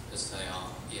inside them as they are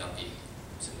ERB,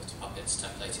 similar to Puppet's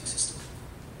templating system.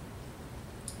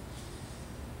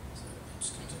 So I'm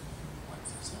just going to wipe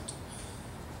that out.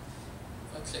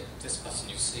 If I click this button,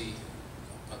 you'll see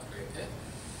a bug reappear.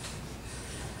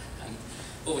 And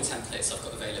all the templates I've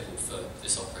got available for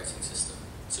this operating system.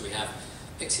 So we have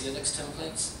Pixie Linux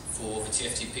templates for the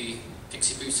TFTP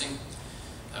Pixie booting.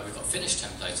 We've got finished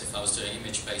templates if I was doing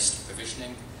image-based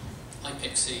provisioning,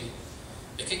 iPixie,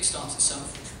 the Kickstart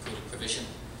itself, which we call a provision,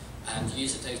 and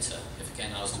user data if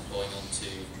again I was deploying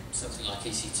onto something like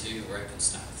EC2 or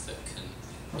OpenStack that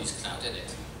can use Cloud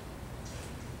Edit.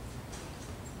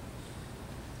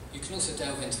 You can also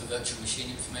delve into the virtual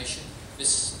machine information.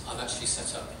 This I've actually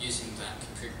set up using that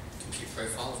compute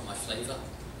profile of my flavor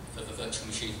for the virtual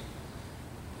machine.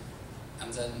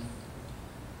 And then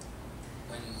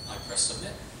when I press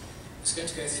submit, it's going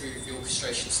to go through the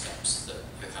orchestration steps that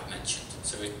Ohad mentioned.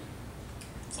 So we're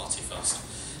far too fast.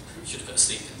 We should have put a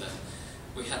sleep in there.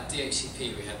 We had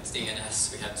DHCP, we had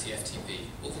DNS, we had TFTP,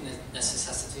 all the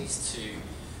necessities to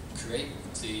create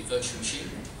the virtual machine,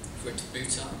 for it to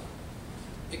boot up,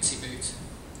 Pixie boot,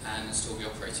 and install the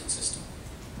operating system.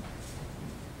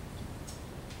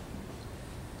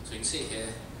 So you can see here,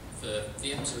 the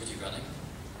VM's already running.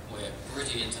 We're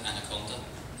already into Anaconda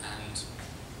and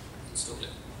install it.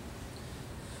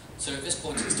 So at this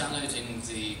point it's downloading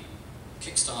the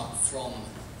Kickstart from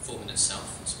Foreman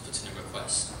itself, it's put in a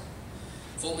request.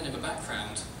 Foreman in the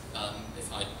background,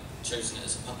 if I'd chosen it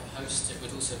as a Puppet host, it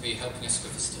would also be helping us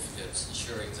with the certificates,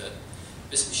 ensuring that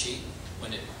this machine,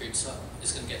 when it boots up,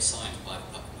 is going to get signed by the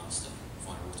Puppet Master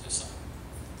via auto-sign.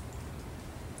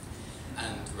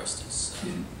 And the rest is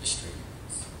history.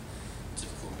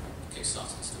 Typical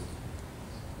Kickstart install.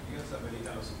 Do you guys have any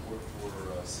kind of support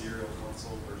for serial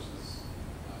console versus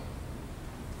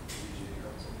VGA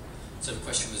console? So the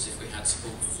question was if we had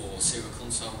support for serial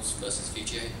consoles versus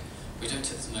VGA. We don't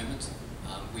at the moment.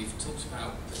 We've talked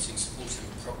about putting support in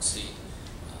proxy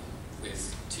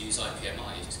to use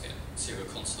IPMI to get serial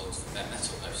consoles for bare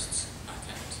metal hosts back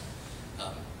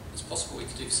end. It's possible we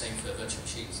could do the same for virtual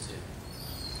machines too.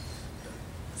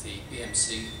 The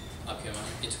BMC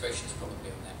IPMI integration is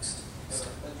probably next. Yeah,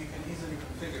 but you can easily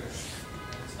configure it.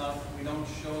 It's not, we don't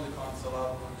show the console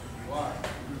output to UI,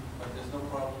 but there's no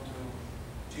problem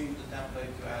to change the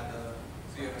template to add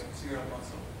serial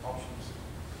bus options.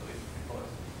 So it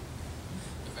deploys.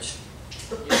 The question?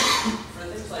 For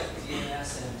things like DNS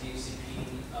and DHCP,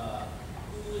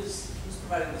 who's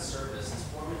providing the service? Is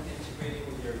Foreman integrating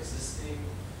with your existing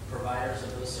providers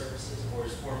of those services, or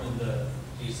is Foreman the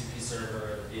DHCP server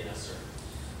or the DNS server?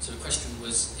 So the question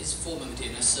was, is Foreman a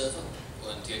DNS server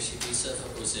or a DHCP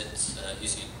server, or is it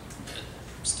using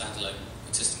a standalone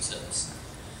existing service?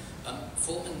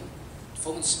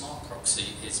 Foreman Smart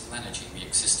Proxy is managing the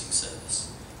existing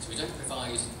service. So we don't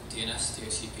provide DNS,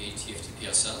 DHCP, TFTP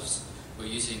ourselves. We're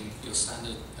using your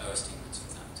standard OS daemons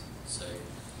for that. So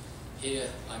here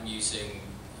I'm using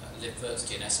libvirt's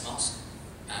DNS mask,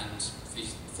 and the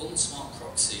Foreman Smart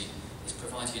Proxy is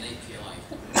providing an API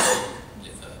to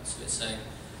libvirt. So it's saying,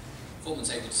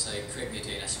 Foreman's able to say, create me a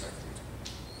DNS record.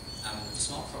 And the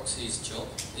Smart Proxy's job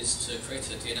is to create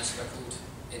a DNS record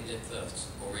in libvirt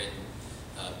or in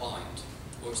bind,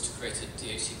 or it's to create a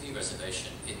DHCP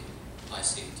reservation in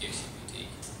IC DHCPD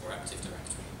or Active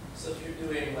Directory. So if you're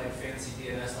doing like fancy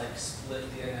DNS, like split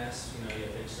DNS, you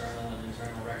have external and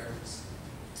internal records,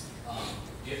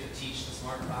 do you have to teach the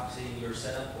Smart Proxy your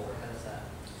setup, or how does that?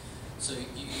 So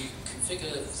you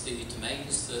configure the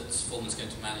domains that Foreman's going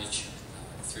to manage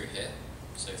through here,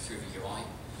 so through the UI,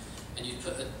 and you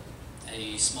put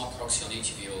a Smart Proxy on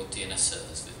each of your DNS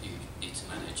servers that you need to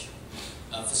manage.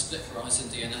 For Split Horizon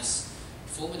DNS,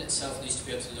 Foreman itself needs to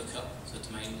be able to look up the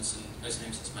domains and host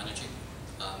names it's managing,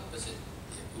 but it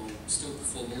will still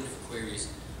perform all of the queries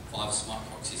via the Smart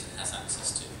Proxies it has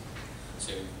access to.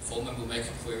 So Foreman will make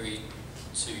a query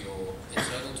to your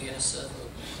internal DNS server,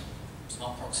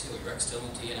 Smart Proxy, or your external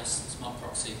DNS Smart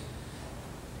Proxy,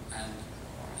 and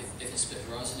if it's Split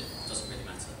Horizon, it doesn't really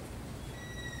matter.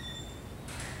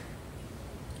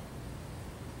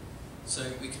 So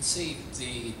we can see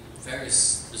the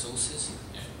various resources,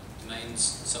 domains,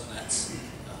 subnets.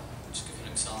 Just give you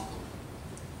an example.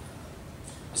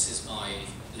 This is my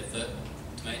libvirt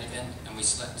domain again, and we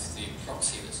select the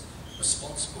proxy that's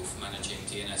responsible for managing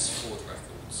DNS forward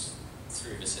records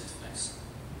through this interface.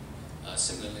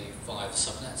 Similarly, via the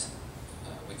subnet,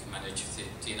 we can manage the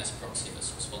DNS proxy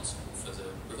that's responsible for the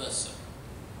reverse server.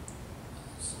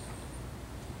 So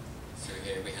through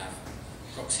here we have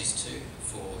proxies 2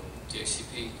 for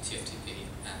DHCP, TFTP,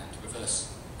 and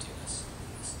reverse DNS.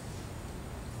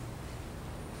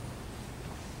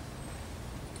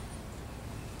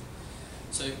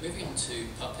 So moving on to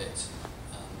Puppet,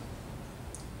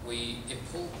 we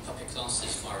import Puppet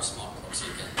classes via a Smart Proxy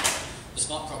again. The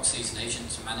Smart Proxy is an agent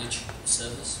to manage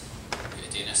servers, be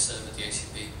it a DNS server,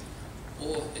 DHCP,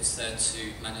 or it's there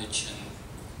to manage and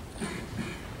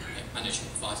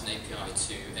provide an API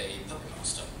to a Puppet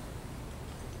master.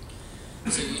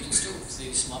 So you install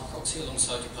the Smart Proxy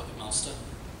alongside your Puppet master,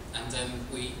 and then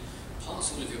we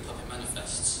pass all of your Puppet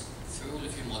manifests through all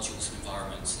of your modules and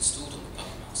environments installed on the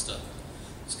Puppet master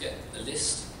to get a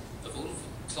list of all of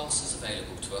the classes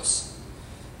available to us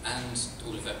and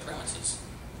all of their parameters.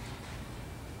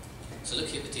 So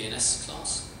looking at the DNS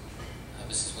class,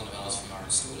 this is one of ours from our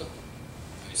installer.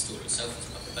 The installer itself is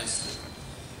Puppet-based.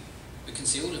 We can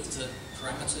see all of the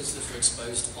parameters that are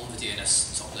exposed on the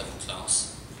DNS top-level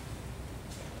class,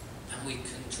 and we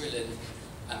can drill in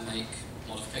and make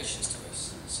modifications to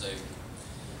this. So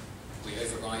we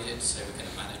override it, so we're going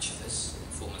to manage this.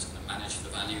 Foreman's going to manage the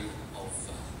value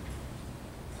of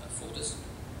folders.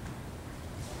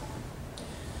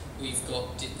 We've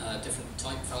got different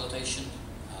type validation,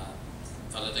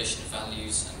 validation of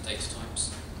values and data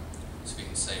types. So we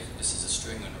can say that this is a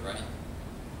string or an array.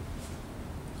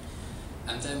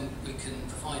 And then we can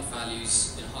provide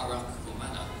values in a hierarchical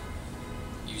manner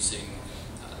using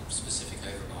specific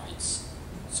overrides.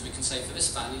 So we can say for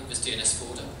this value, this DNS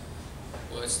folder,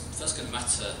 well, it's first going to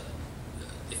matter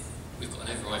if we've got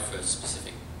an override for a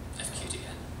specific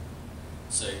FQDN.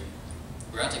 So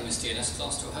we're adding this DNS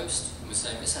class to a host, and we're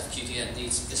saying this FQDN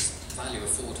needs this value of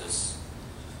folders.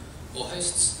 Or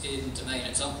hosts in domain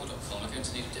example.com are going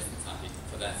to need a different value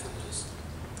for their folders,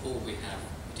 or we have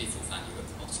a default value at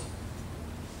the bottom.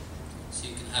 So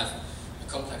you can have a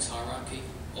complex hierarchy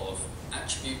of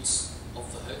attributes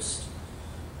of the host,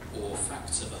 or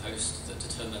facts of a host that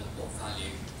determine what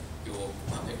value your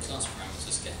Puppet class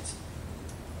parameters get.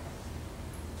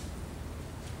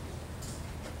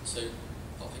 So,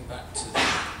 popping back to the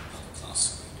Puppet class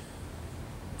screen,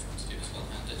 I'm trying to do this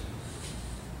one-handed.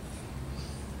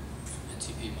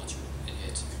 NTP module in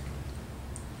here too.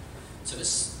 So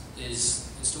this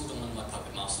is installed on one of my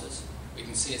Puppet masters. We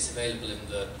can see it's available in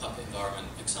the Puppet environment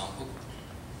example.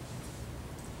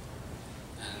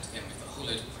 And again, we've got a whole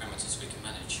load of parameters we can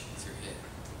manage through here.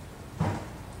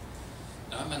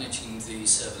 Now I'm managing the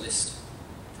server list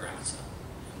parameter,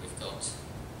 and we've got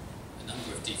a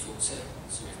number of defaults here.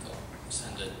 So we've got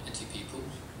standard NTP pool.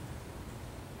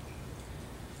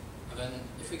 And then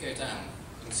if we go down,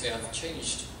 you can see I've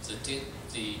changed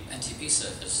the NTP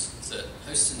servers that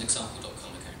hostinexample.com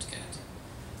are going to get.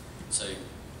 So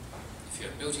if you're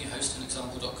building a host in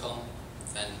example.com,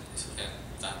 then it will get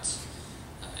that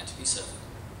NTP server.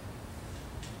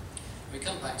 We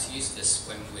come back to use this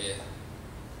when we're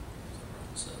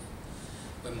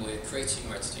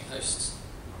creating or editing hosts.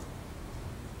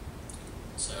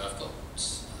 So I've got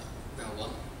rel 1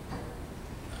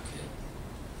 back here,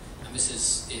 and this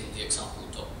is in the example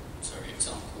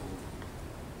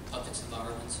Puppet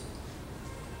environment,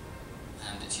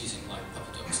 and it's using my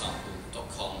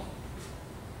puppet.example.com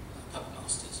Puppet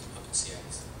masters and Puppet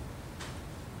CAs.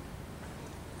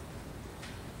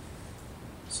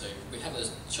 So we have a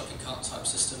shopping cart type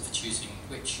system for choosing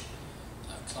which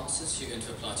classes you're going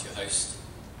to apply to your host,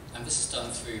 and this is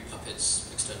done through Puppet's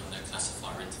external node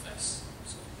classifier interface.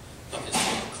 So Puppet's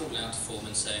going to call out to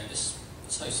Foreman saying this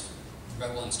host, row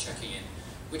 1's checking in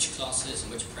which classes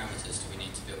and which parameters do we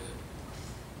need to build in.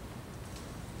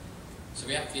 So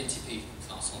we add the NTP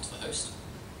class onto the host,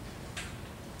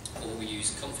 or we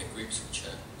use config groups, which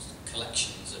are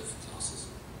collections of classes.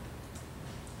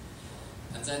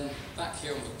 And then back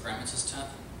here on the parameters tab,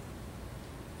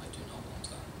 I do not want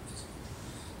that.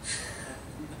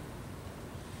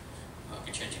 I'll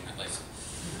be changing that later.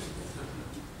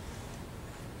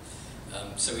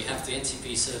 So we have the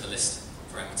NTP server list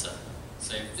parameter.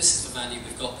 So this is the value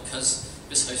we've got because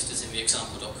this host is in the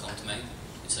example.com domain.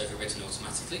 It's overwritten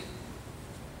automatically.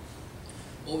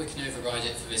 Or we can override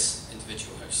it for this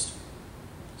individual host.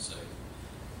 So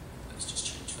let's just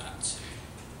change that to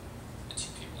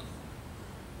NTP1.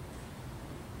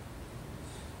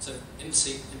 So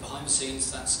behind the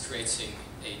scenes, that's creating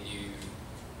a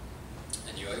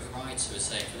new override. So we're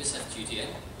saying for this FQDN,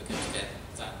 we're going to get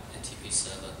that NTP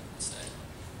server instead.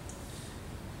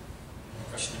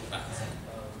 Question in the back.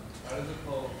 How does it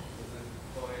pull? Does it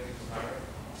pull anything from Hira?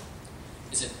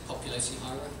 Is it populating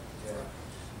Hira? Yeah.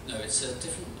 No, it's a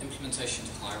different implementation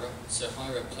to Hira. So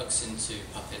Hira plugs into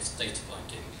Puppet's data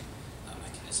binding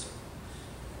mechanism.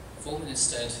 Foreman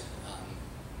instead, I'm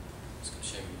just going to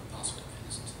show you my password again,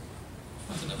 isn't it?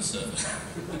 Find another server.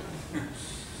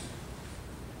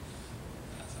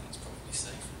 That's probably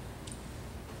safe.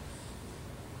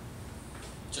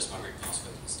 Just my root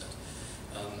password instead.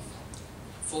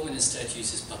 Foreman instead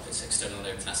uses Puppet's external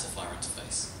node classifier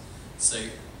interface. So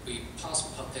we pass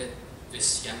Puppet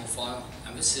this YAML file,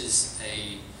 and this is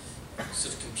a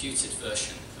sort of computed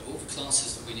version of all the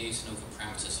classes that we need and all the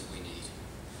parameters that we need.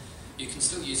 You can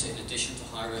still use it in addition to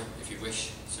Hira if you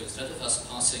wish. So instead of us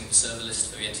passing the server list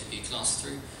for the NTP class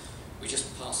through, we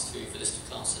just pass through the list of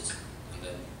classes, and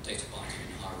then data binding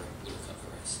and Hira will look up the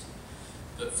rest.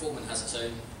 But Foreman has its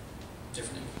own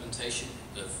different implementation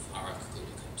of hierarchical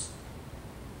lookups.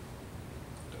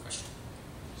 No question.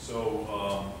 So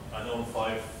I know in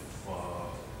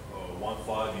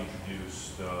 1.5 you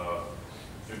introduced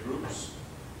three groups,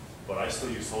 but I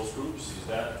still use host groups. Is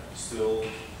that still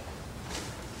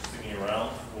sticking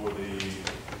around for the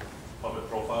Puppet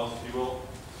profiles, if you will?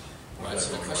 Right,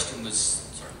 so the question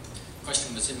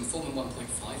was in Foreman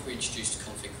 1.5 we introduced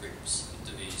config groups, and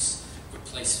do these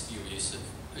replace your use of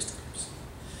host groups?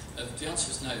 The answer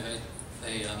is no,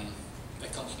 they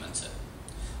complement it.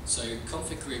 So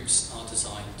config groups are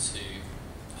designed to,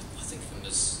 I think of them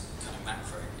as kind of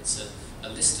macro. It's a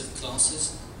list of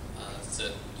classes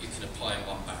that you can apply in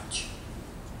one batch.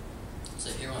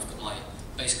 So here I've got my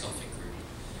base config group,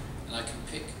 and I can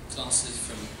pick classes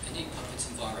from any Puppet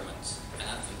environment and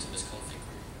add them to this config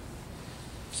group.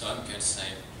 So I'm going to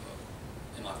say, well,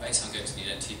 in my base I'm going to need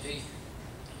NTP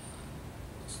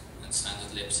and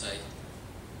standard libs,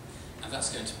 and that's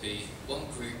going to be one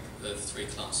group of 3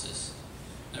 classes.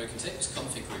 Now we can take this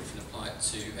config group and apply it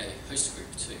to a host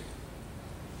group too.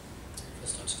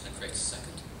 First I'm just going to create a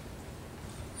second.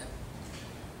 Yep.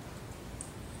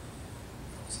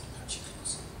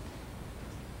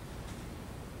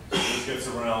 This gets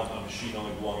around a machine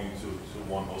only belonging to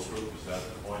one host group, is that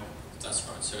the point? That's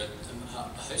right. So a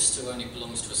host still only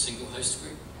belongs to a single host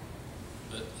group,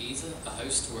 but either a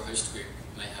host or a host group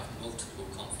may have multiple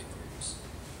config groups.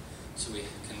 So we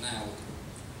can now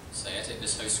say edit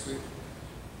this host group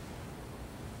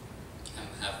and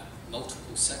have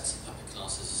multiple sets of Puppet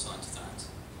classes assigned to that,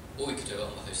 or we could do it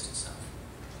on the host itself.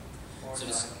 Or So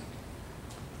this,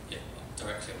 yeah,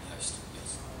 directly on the host.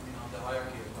 Yes. I mean, on the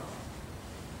hierarchy as well.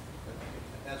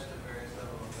 Attach the various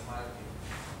levels of the hierarchy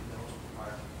in the host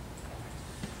hierarchy.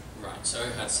 Right. So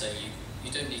I'd say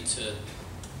you don't need to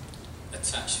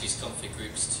attach these config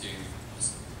groups to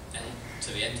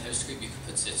the end host group. You can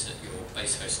put it at your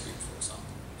base host group, for example,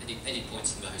 any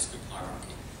points in the host group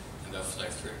hierarchy, and they'll flow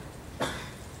through.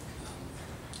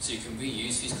 So you can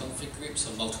reuse these config groups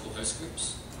on multiple host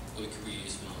groups, or you can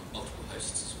reuse them on multiple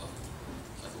hosts as well.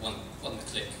 It's like a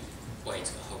one-click way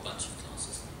to a whole bunch of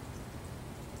classes.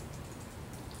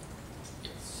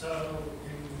 Yeah. So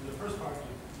in the first part,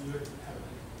 you would have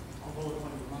a bullet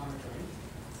point of monitoring.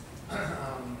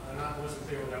 And I wasn't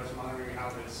clear when I was monitoring how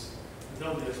this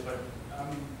build is, but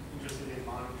I'm interested in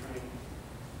monitoring.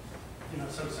 You know,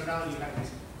 so now that you have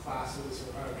these classes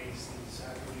or these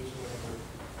attributes or whatever,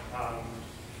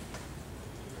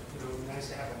 it would be nice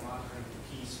to have a monitoring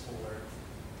piece for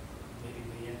maybe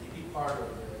the NTP part or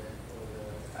the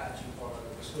Apache part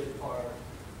or the Squid part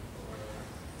or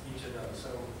each of those.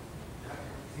 So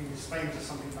can you explain just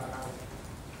something about how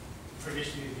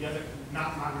traditionally the other,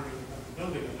 not monitoring of the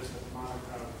building of this, but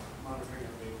monitoring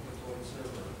of the deployed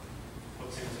server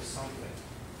puts into something?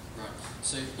 Right.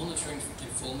 So monitoring in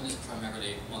Foreman is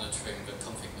primarily monitoring the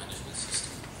config management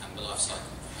system and the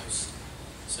lifecycle of the host.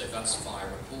 So that's via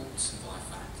reports and via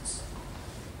facts.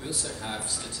 We also have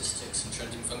statistics and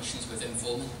trending functions within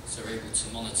Foreman, so we're able to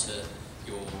monitor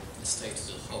your estate as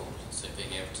a whole. So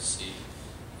being able to see,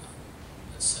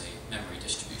 let's say, memory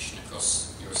distribution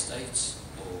across your estate,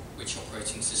 or which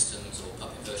operating systems or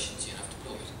Puppet versions you have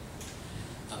deployed.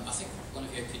 I think one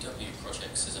of the OPW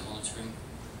projects is a monitoring.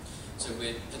 So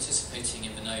we're participating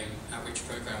in the No Outreach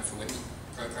Program for Women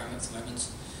program at the moment.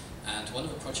 And one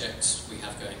of the projects we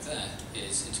have going there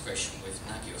is integration with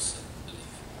Nagios, I believe.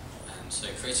 And so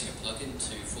creating a plugin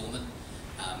to Foreman,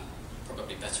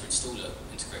 probably better installer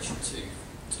integration too,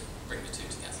 to bring the two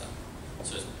together.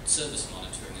 So service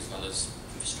monitoring as well as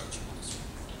infrastructure monitoring.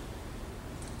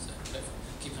 So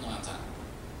keep an eye on that.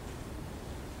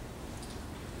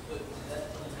 But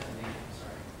that doesn't have a name,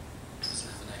 sorry. It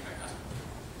doesn't have a name, right?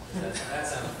 That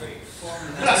sounds great.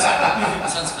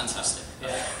 Sounds fantastic.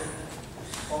 Yeah.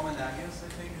 Foreman Katello, I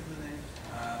think is the name.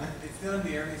 It's still in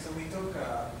the early, so we took.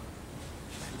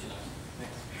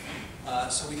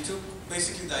 So we took.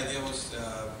 Basically, the idea was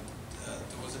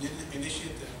there was an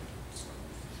initiative. Sorry,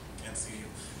 can't see you.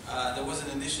 There was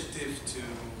an initiative to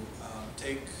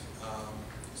take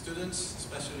students,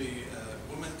 especially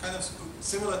women, kind of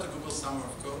similar to Google Summer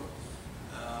of Code,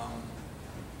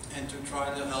 and to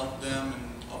try to help them,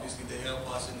 and obviously they help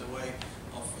us in the way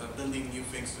of building new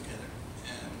things together.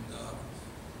 And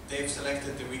they've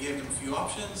selected, we gave them a few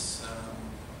options.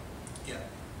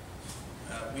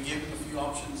 We gave them a few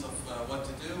options of what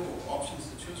to do, or options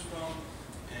to choose from.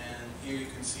 And here you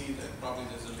can see that probably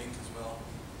there's a link as well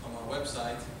on our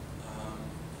website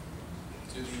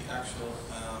to the actual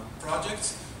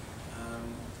project.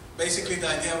 Basically, the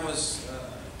idea was,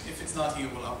 if it's not here,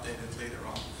 we'll update it later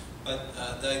on. But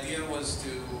the idea was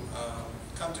to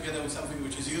come together with something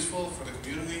which is useful for the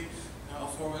community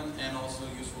of Foreman, and also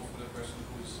useful for the person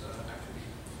who's actually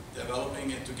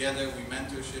developing it together. We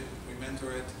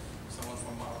mentor it. Someone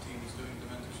from our team is doing the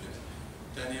mentorship.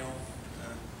 Daniel.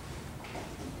 I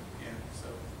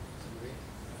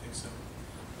think so.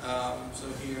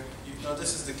 So here,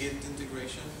 this is the Git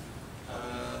integration.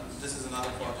 This is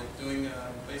another project doing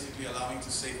basically allowing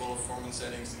to save all of Foreman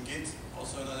settings in Git.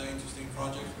 Also another interesting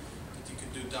project that you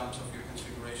can do dumps of your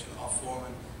configuration of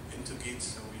Foreman into Git,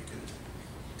 so you can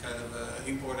kind of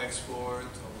import, export,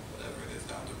 or whatever it is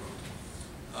down the road.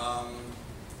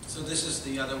 So this is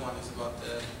the other one, is about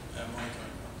the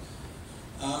monitoring.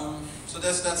 So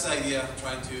that's the idea,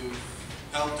 trying to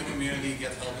help the community,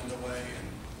 get help in the way, and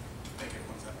make it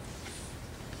one time.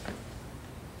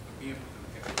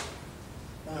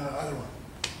 Other one.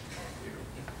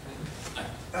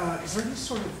 Is there any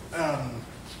sort of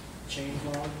change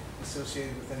log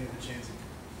associated with any of the changes you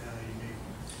made?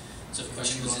 So the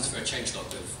question was, is there a change log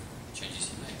of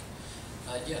changes you make?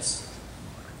 Yes.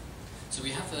 So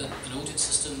we have an audit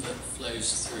system that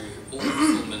flows through all the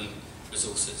Foreman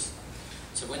resources.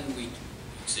 So when we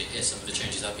see here some of the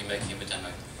changes I've been making in the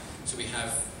demo. So we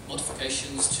have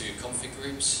modifications to config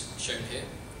groups shown here.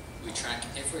 We track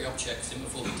every object in the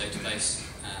Foreman database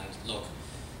and log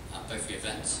both the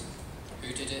event,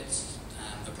 who did it,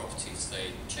 and the properties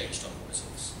they changed on the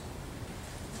resource.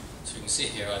 So you can see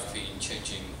here I've been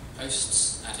changing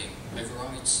hosts, adding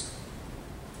overrides,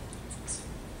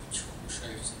 which will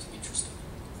show something interesting.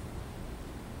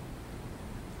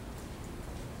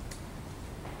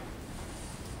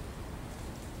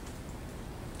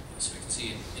 So we can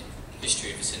see in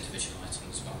history of this individual item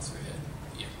as well through here.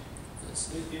 Yeah.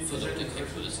 For the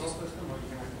capabilities.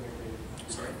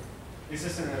 Sorry? Is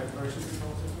this in a version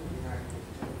control system?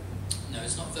 No,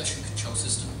 it's not a version control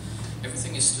system.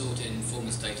 everything is stored in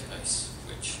Foreman's database,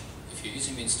 which, if you're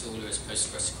using the installer, is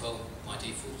PostgreSQL by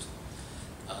default,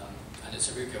 and it's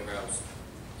a Ruby on Rails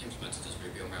implemented as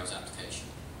Ruby on Rails application.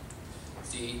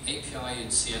 The API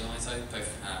and CLI though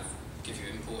both give you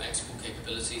import-export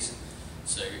capabilities.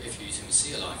 So if you're using the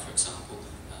CLI, for example,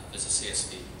 there's a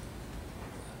CSV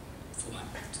format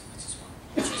as well,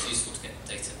 which is useful to get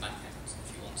data back out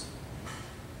if you want to.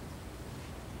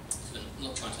 So I'm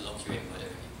not trying to lock you in by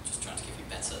doing it, just trying to give you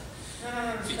better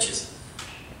features.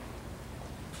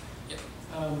 Yep.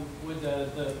 Would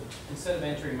instead of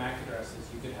entering MAC addresses,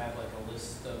 you could have like a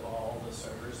list of all the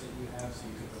servers that you have, so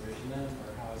you could provision them,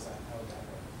 or how would that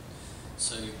work?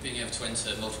 So being able to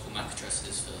enter multiple MAC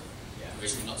addresses for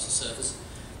provisioning lots of servers.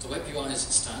 The web UI as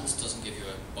it stands doesn't give you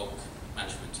a bulk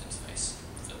management interface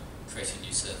for creating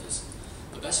new servers.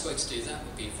 The best way to do that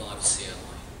would be via the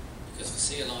CLI, because for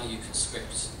CLI you can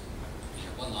script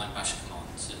one-line bash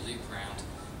command to loop around,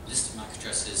 list of MAC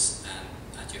addresses, and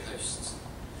add your hosts.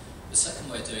 The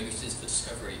second way of doing it is the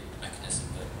discovery mechanism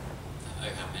that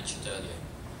Ohad mentioned earlier.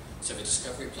 So the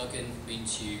discovery plugin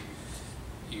means you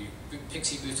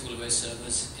pixie boot all of those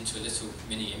servers into a little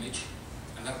mini image,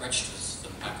 and that registers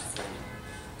them back to Foreman.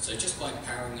 So just by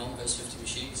powering on those 50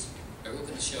 machines, they're all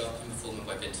going to show up in the Foreman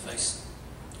web interface,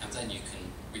 and then you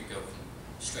can rebuild them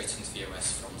straight into the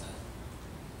OS from there.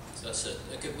 So that's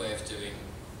a good way of doing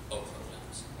bulk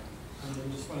rollouts. And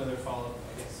then just one other follow-up,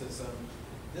 I guess, is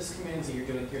this commands that you're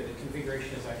doing here, the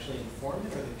configuration is actually in Foreman,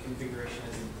 or the configuration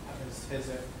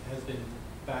has been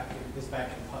back in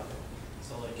Puppet?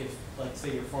 So like if,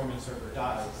 say your Foreman server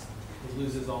dies, it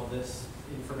loses all this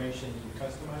information you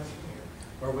customize in here,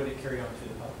 or would it carry on to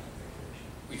the Puppet configuration?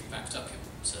 We've backed up your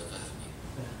server, haven't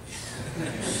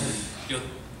you?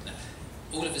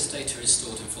 All of this data is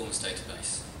stored in Foreman's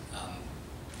database.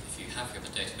 If you have your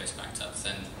database backed up,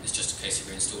 then it's just a case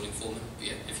of reinstalling Foreman. But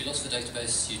yeah, if you lost the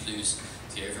database, you'd lose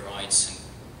the overrides and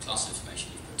class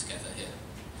information you've put together here.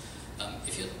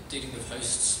 If you're dealing with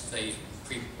hosts, they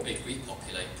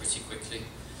repopulate pretty quickly.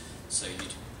 So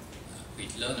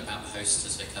we'd learn about the hosts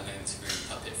as they come in through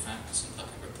Puppet facts and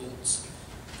Puppet reports.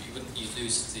 You'd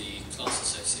lose the class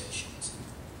associations,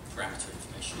 parameter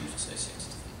information you've associated to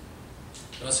them.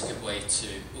 But that's a good way to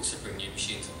also bring new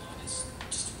machines online, is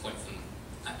just to point them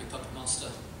at your Puppet master,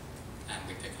 and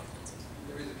we pick up on them.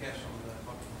 There is a cache on the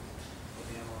Puppet for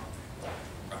the MRR.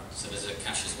 Right, so there's a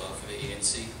cache as well for the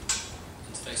ENC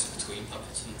interface between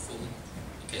Puppet and Foreman,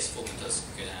 in case Foreman does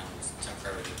go down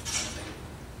temporarily.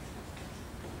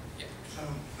 Yeah.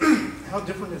 How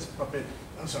different is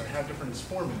how different is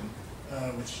Foreman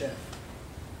with Chef?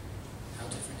 How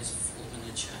different is Foreman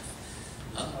and Chef?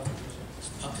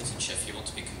 Puppet and Chef you want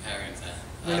to be comparing there.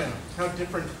 No. How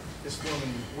different is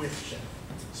Foreman with Chef?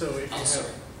 So if you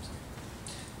sorry.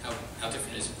 How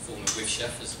different is Foreman with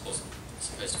Chef as opposed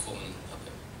to Foreman and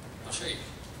Puppet? I'll show you.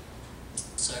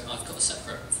 So I've got a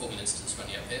separate Foreman instance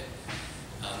running up here,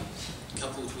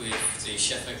 coupled with the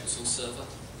Chef open source server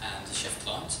and the Chef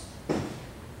client.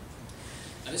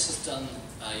 Now this is done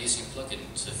using a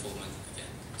plugin to Foreman.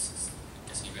 Again, this is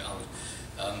getting a bit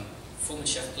old. Foreman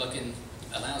Chef plugin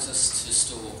allows us to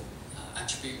store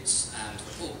attributes and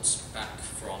reports back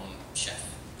from Chef.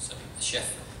 So the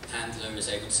Chef handler is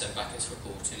able to send back its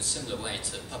report in a similar way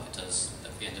to Puppet does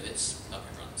at the end of its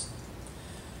Puppet runs.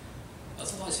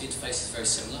 Otherwise, the interface is very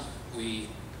similar. We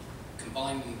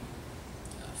combine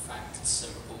facts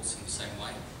and reports in the same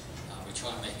way. We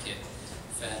try and make it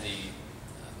fairly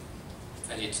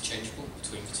interchangeable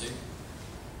between the two.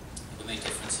 The main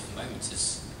difference at the moment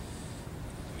is,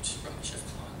 let me just run my Chef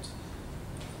client.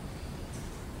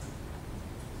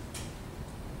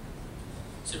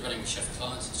 So running the Chef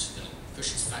client, it's just going to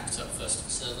push its facts up first to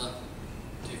the server,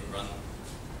 do the run.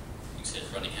 You can see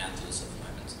it's running handlers at the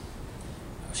moment.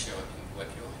 I'll show up in the web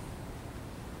UI.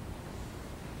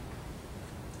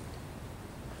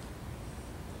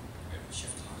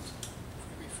 Chef client,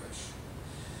 refresh.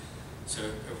 So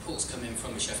a report's come in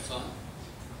from the Chef client,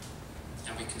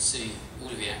 and we can see all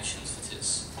of the actions that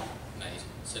it's made.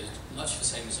 So much the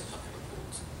same as a Puppet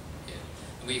report here.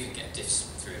 And we even get diffs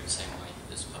through in the same way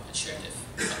as Puppet show diff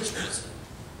functionality.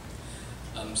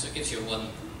 So it gives you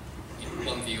one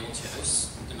view onto your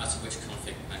hosts, no matter which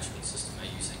config management system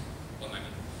they're using. One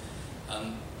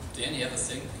moment. The only other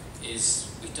thing is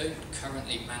we don't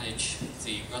currently manage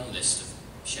the run list of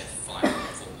Chef via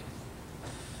Foreman.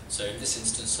 So in this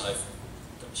instance, I've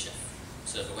got Chef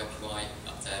server web UI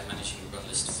up there managing the run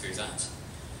list through that.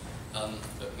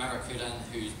 But Maraculan,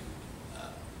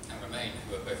 and Romain,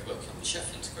 who are both working on the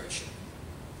Chef integration,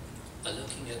 are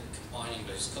looking at combining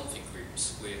those config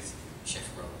groups with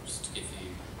Chef roles to give you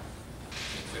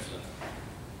an equivalent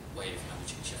way of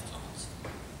managing Chef clients.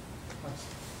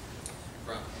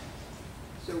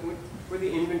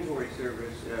 the inventory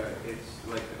service, it's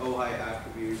like OHI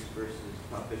attributes versus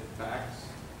Puppet facts.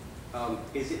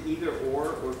 Is it either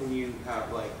or can you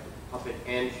have like Puppet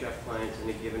and Chef clients in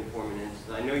a given Foreman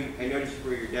instance? I noticed for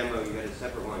your demo you had a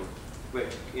separate one, but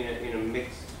in a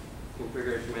mixed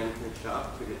configuration management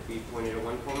shop, could it be pointed at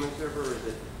one Foreman server, or is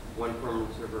it one Foreman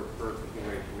server per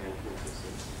configuration management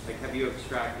system? Like, have you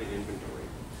abstracted inventory?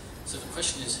 So the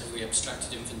question is, have we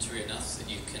abstracted inventory enough that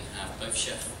you can have both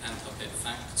Chef and Puppet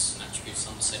facts and attributes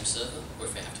on the same server, or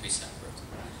if they have to be separate?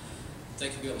 They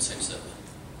can be on the same server.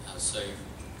 So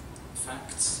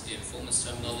facts, in Foreman's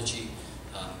terminology,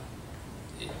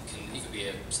 it can either be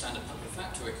a standard Puppet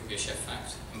fact or it can be a Chef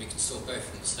fact, and we can store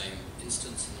both in the same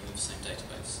instance and in the same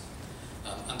database.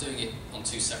 I'm doing it on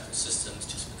two separate systems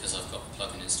just because I've got the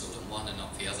plugin installed on one and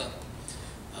not the other.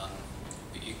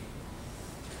 But you,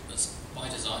 by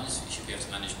design, you should be able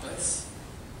to manage both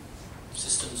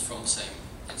systems from the same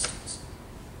instance.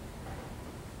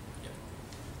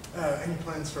 Yep. Any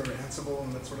plans for Ansible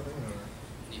and that sort of thing?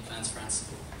 Or? Any plans for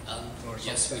Ansible? Or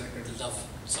yes, we'd love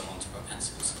someone to put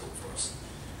Ansible support for us.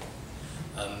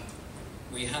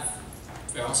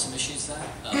 There are some issues there.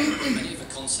 Many of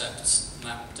the concepts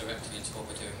map directly into what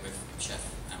we're doing with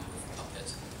Chef and with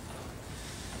Puppet.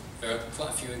 There are quite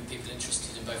a few people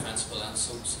interested in both Ansible and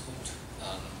Salt support.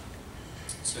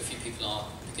 So a few people are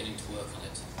beginning to work on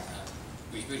it.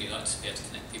 We'd really like to be able to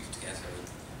connect people together and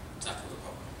tackle the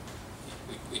problem.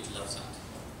 Yeah, we'd love that.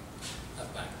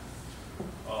 Back.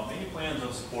 Any plans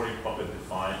on supporting Puppet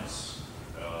defines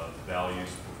the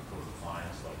values for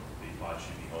defines, like the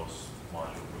HTTP host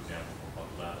module, for example, for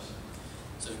Puppet Labs?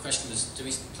 So the question was, do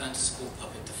we plan to support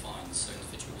Puppet defines, so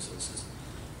individual resources?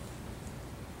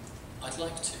 I'd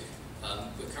like to.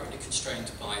 We're currently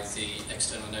constrained by the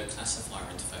external node classifier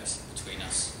interface between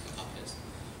us and Puppet.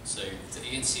 So the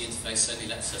ENC interface only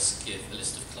lets us give a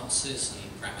list of classes and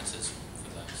parameters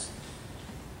for those.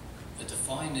 A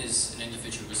define is an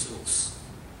individual resource,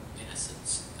 in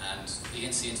essence, and the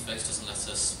ENC interface doesn't let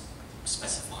us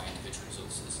specify individual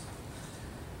resources.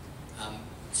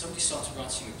 Somebody started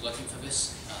writing a plugin for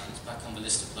this, and it's back on the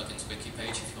list of plugins wiki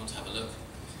page if you want to have a look.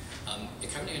 It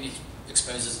currently only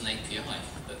exposes an API,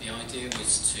 but the idea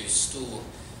was to store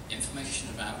information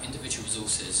about individual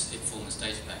resources in Foreman's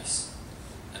database,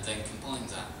 and then combine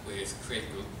that with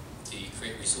the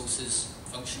create resources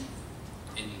function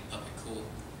in Puppet core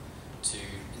to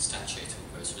instantiate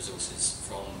all those resources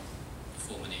from the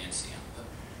Foreman ENC output.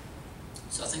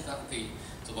 So I think that would be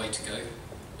the way to go,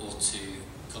 or to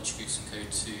contribute some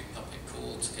code to Puppet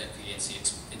core to get the ENC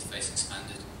interface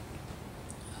expanded.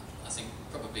 I think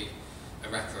probably a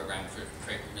wrapper around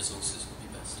create resources would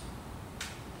be best.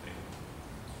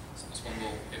 So there's one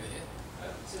more over here.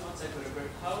 So on site,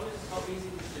 how easy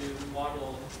is it to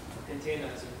model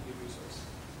containers as a new resource?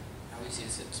 How easy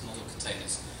is it to model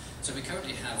containers? So we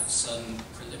currently have some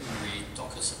preliminary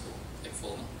Docker support in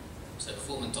Foreman. So the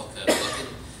Foreman Docker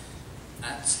plugin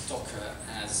adds Docker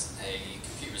as a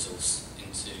compute resource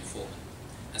into Foreman.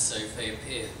 And so they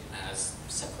appear as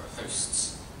separate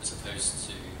hosts as opposed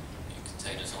to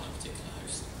containers on a particular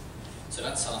host. So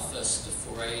that's our first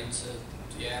foray into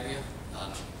the area.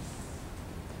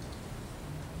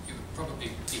 It would probably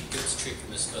be good to treat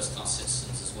them as first-class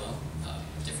citizens as well,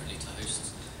 differently to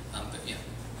hosts. But yeah,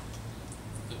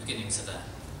 the beginnings are there.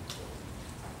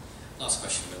 Last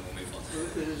question, then we'll move on.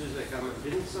 This is just a comment.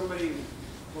 Didn't somebody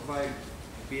provide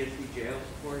BSD jail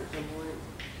support at some point?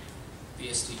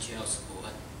 BSD jail support, I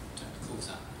don't recall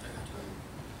that.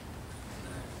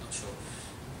 No, not sure.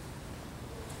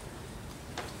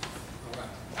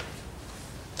 Alright.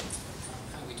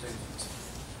 How are we doing?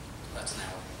 About an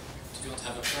hour. Do you want to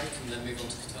have a break and then move on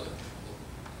to Katello?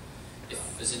 If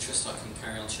there's interest, I can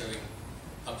carry on showing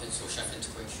Puppets or Chef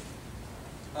integration.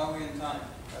 How are we in time?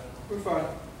 We're fine.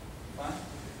 Fine?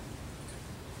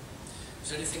 Is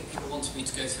there anything people wanted me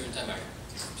to go through and demo?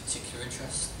 Particular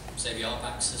interest? Say the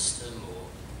RBAC system or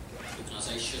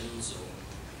organizations or...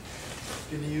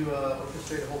 Can you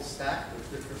orchestrate a whole stack with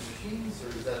different machines, or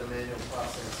is that a manual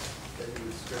process that you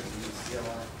would script in the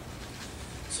CLI?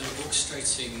 So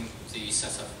orchestrating the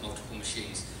setup of multiple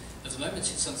machines. At the moment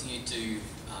it's something you do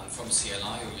from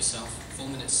CLI or yourself.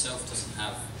 Foreman itself doesn't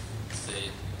have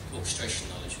the orchestration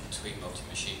knowledge between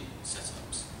multi-machine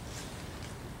setups.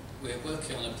 We're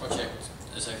working on a project,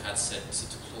 as Ohad said, to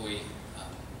deploy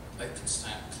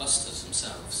OpenStack clusters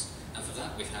themselves, and for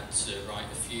that we've had to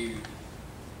write a few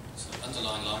sort of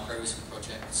underlying libraries and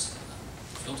projects.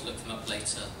 If you want to look them up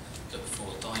later, look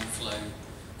for Dynflow,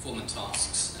 Foreman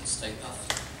tasks, and StateBuff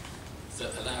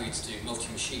that allow you to do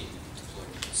multi-machine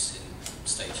deployments in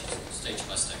stages, stage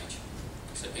by stage.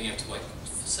 So being able to wait,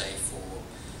 say, for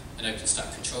an OpenStack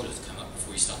controller to come up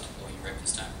before you start deploying your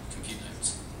OpenStack compute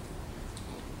nodes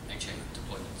or HA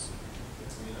deployments. I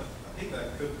mean, I think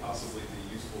that could possibly be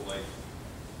useful. Like,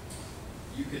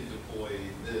 you could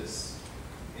deploy this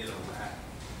in a rack,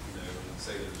 you know, and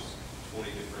say there's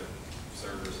 20 different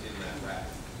servers in that rack.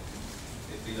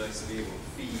 It'd be nice to be able to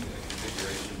feed a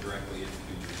configuration directly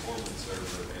into your Foreman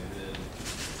server, and then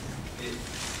it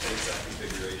takes that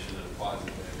configuration and applies it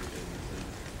to everything.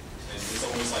 And it's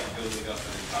almost like building up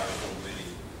an entire little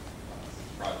mini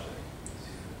project.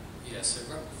 Yeah, so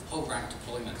whole rack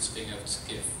deployments, being able to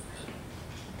give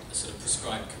a sort of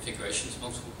prescribed configuration to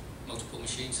multiple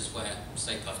machines is where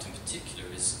StayPuft in particular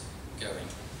is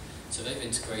going. So they've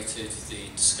integrated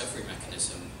the discovery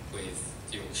mechanism with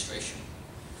the orchestration.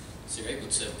 So you're able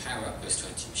to power up those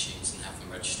 20 machines and have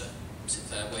them register. So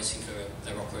they're waiting for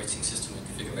their operating system and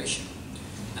configuration,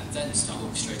 and then start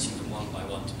orchestrating them one by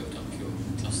one to build up your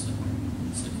cluster.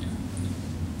 So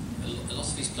a lot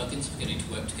of these plugins are beginning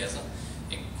to work together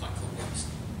in quite cool ways.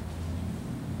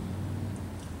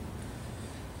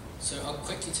 So I'll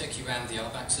quickly take you around the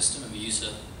RBAC system and the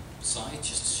user side,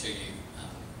 just to show you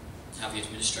how the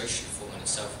administration of Foreman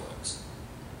itself works.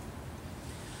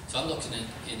 So I'm logging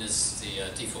in as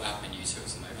the default admin user at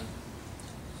the moment,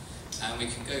 and we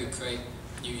can go create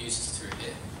new users through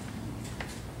here.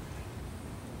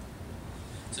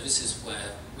 So this is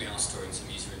where we are storing some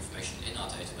user information in our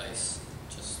database,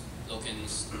 just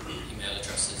logins, email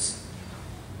addresses,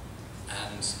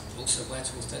 and also where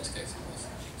to authenticate them with.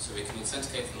 So we can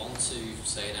authenticate them onto,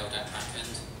 say, an LDAP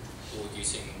backend, or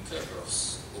using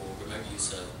Kerberos or remote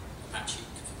user Apache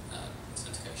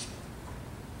authentication.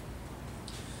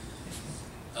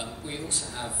 We also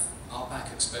have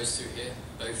RBAC exposed through here,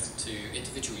 both to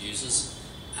individual users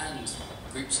and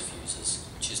groups of users,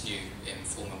 which is new in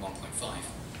Foreman 1.5.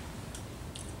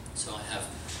 So I have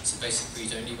some basic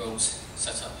read-only roles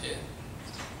set up here,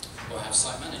 or I have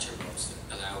site manager roles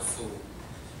that allow full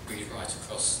read-write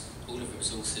across all of the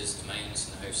resources,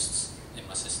 domains, and hosts in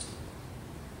my system.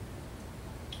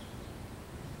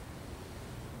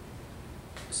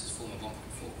 This is Foreman 1.4.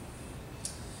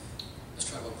 Let's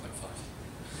try 1.5.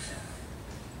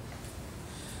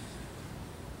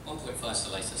 1.5 is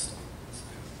the latest.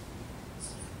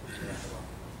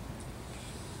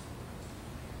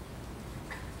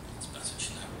 That's better,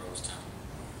 shouldn't have a roles tab.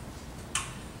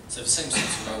 So the same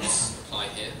sorts of roles apply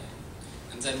here,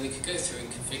 and then we could go through and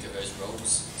configure those roles.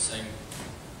 Same,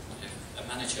 a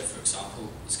manager, for example,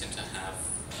 is going to have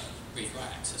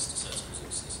read-write access to certain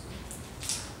resources.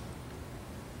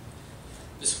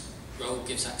 This role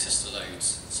gives access to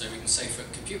loads, so we can say for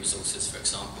compute resources, for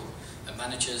example, a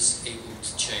manager's able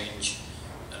to change,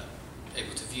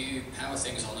 able to view, power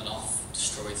things on and off,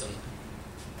 destroy them,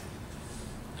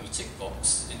 and the tick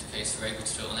box indicates we're able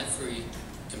to do it on every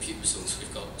compute resource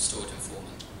we've got stored in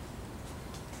Foreman.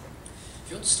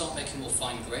 If you want to start making more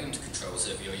fine-grained controls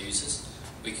over your users,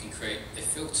 we can create a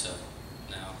filter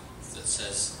now that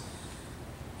says,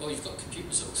 well, you've got compute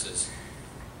resources,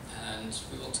 and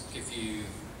we want to give you,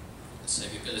 let's say,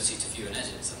 the ability to view and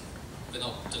edit them, but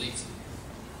not delete them.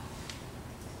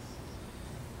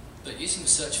 But using the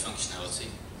search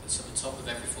functionality that's at the top of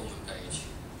every Foreman page,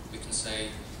 we can say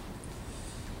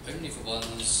only the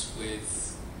ones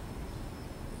with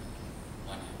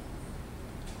my name.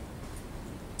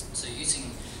 So using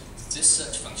this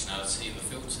search functionality, the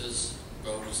filters,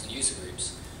 roles, and user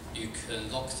groups, you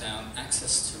can lock down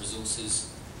access to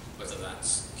resources, whether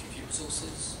that's compute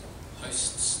resources,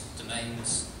 hosts,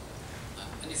 domains,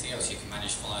 anything else you can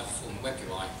manage via the Foreman Web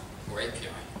UI or API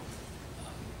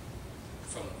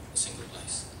from a single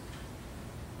place.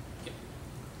 Yep.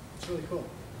 It's really cool.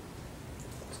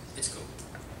 It's cool.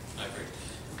 I agree.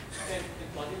 And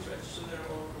plugins register their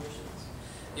own permissions?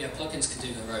 Yeah, plugins can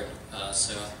do their own.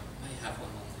 So I may have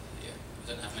one on here.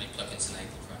 I don't have many plugins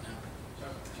enabled right now.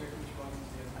 Check which plugins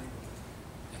you have enabled.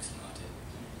 Excellent idea.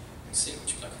 You can see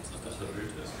which plugins I've got. That's the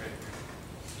root disk, right?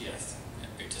 Yes, yeah,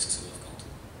 boot disk's all I've got.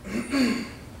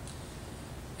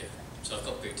 Yeah, so I've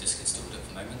got boot disk installed at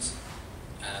the moment.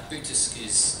 Boot disk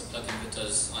is a plugin that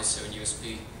does ISO and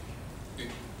USB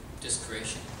boot disk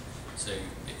creation. So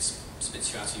it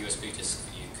spits you out a USB disk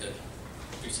that you could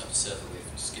boot up a server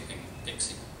with, skipping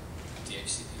Pixie and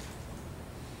DHCP.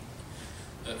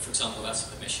 But for example, that's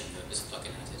a permission that this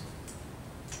plugin added.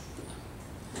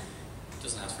 It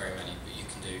doesn't have very many, but you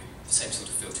can do the same sort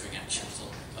of filtering actions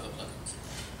on other plugins.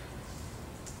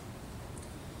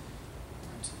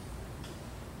 Right.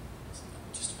 So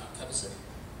that just about covers it.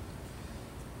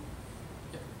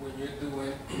 When you're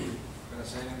doing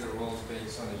assigning the roles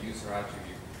based on a user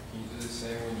attribute, can you do the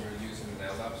same when you're using the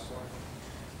LDAP store?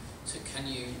 So can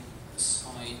you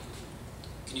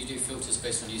Can you do filters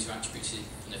based on user attributes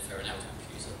even if they're an LDAP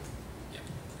user? Yeah.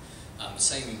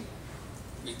 Same,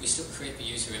 we still create the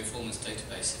user informants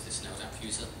database if it's an LDAP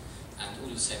user, and all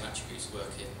of the same attributes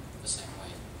work in the same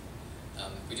way.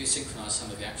 We do synchronize some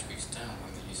of the attributes down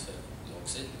when the user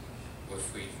logs in, or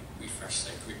if we refresh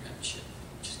their group membership,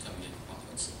 which is coming in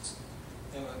 1.6.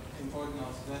 Yeah, but important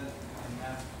also then can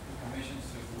map the permissions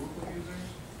to a group of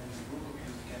users, and the group of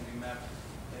users can be mapped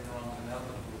later on to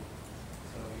another group.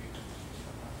 So you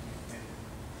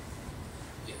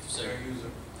Yeah, so per user.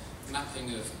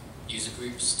 mapping of user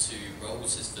groups to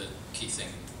roles is the key thing,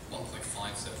 1.5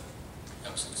 that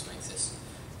helps us make this.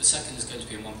 The second is going to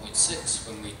be in 1.6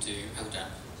 when we do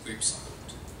LDAP group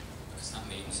support, because that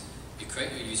means you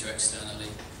create your user externally,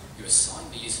 you assign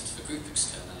the user to the group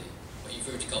externally, but you've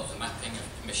already got the mapping of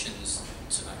permissions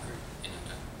to that group in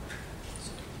LDAP.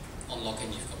 So on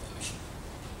login, you've got permission.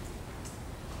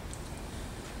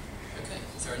 Okay,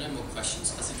 if there are no more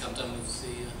questions, I think I'm done with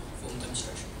the form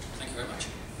demonstration. Thank you very much.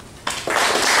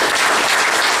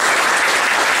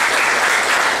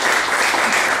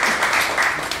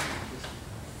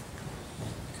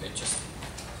 Okay, Justin,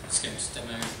 let's go to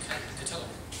demo Katello.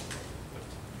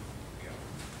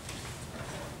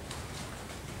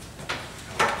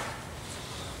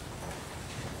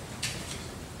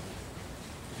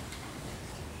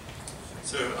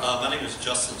 So my name is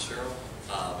Justin Sherrill,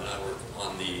 and I work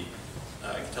on the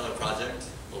Katello project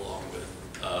along with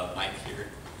Mike here.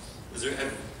 Is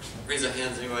there, raise of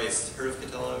hands, anybody's heard of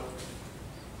Katello?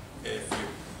 Okay, a few.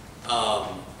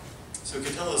 So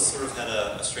Katello's sort of had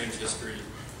a strange history.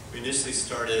 We initially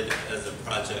started as a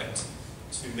project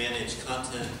to manage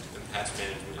content and patch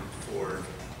management for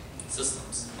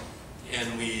systems.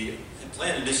 And we had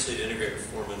planned initially to integrate with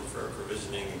Foreman for our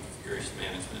provisioning and configuration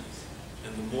management.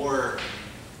 And the more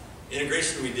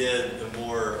integration we did, the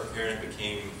more apparent it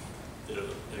became that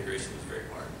integration was very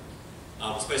hard.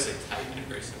 Especially tight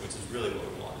integration, which is really what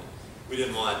we wanted. We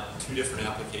didn't want two different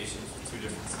applications with two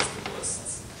different system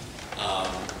lists.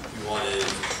 We wanted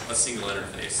a single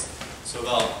interface. So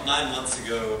about 9 months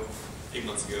ago, 8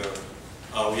 months ago,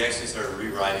 we actually started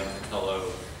rewriting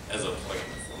Katello as a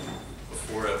plugin form.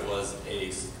 Before it was a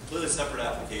completely separate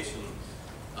application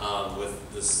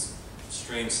with this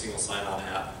strange single sign-on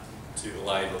app to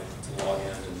allow you to log in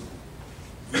and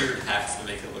weird hacks to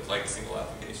make it look like a single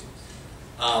application.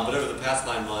 But over the past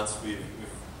 9 months, we've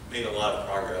made a lot of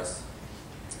progress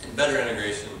and better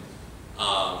integration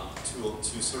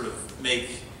to sort of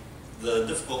make the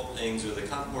difficult things or the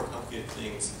more complicated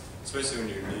things, especially when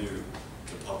you're new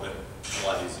to Puppet, a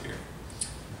lot easier.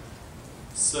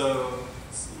 So,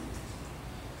 let's see.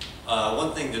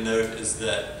 One thing to note is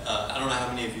that I don't know how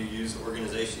many of you use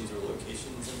organizations or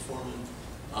locations in Foreman,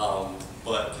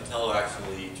 but Katello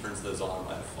actually turns those on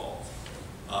by default.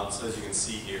 So as you can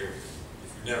see here,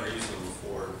 if you've never used them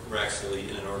before, we're actually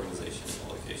in an organization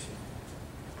and a location.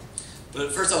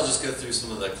 But first I'll just go through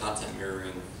some of the content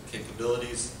mirroring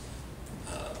capabilities.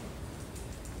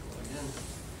 Again.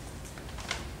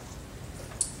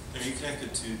 Are you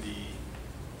connected to the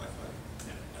Wi-Fi?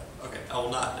 Yeah. Okay, I will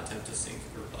not attempt to sync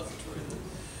the repository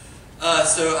then.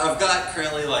 So I've got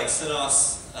currently like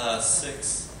CentOS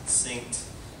 6 synced,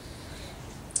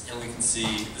 and we can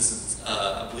see this is,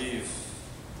 I believe,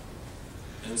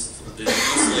 the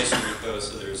installation repo,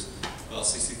 so there's about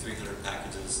 6,300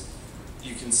 packages.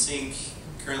 You can sync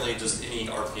currently just any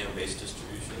RPM-based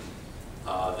distribution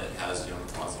that has your own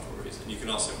repositories, and you can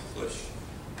also push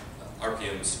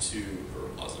RPMs to a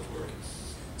repository.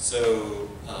 So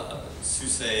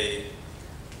SUSE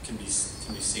can be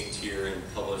synced here and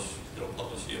publish. It'll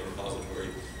publish via repository,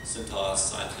 CentOS,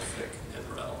 Scientific, and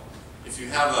RHEL. If you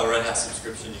have a Red Hat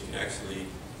subscription, you can actually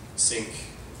sync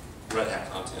Red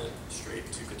Hat content straight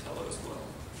to Katello as well.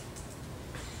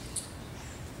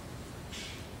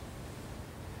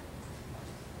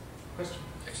 Question?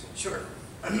 Excellent. Sure.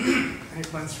 Any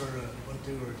plans for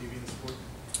Ubuntu or Debian support?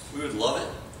 We would love it.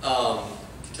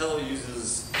 Katello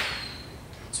uses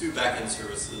two backend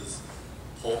services,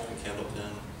 Pulp and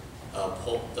Candlepin.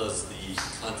 Pulp does the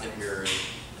content mirroring.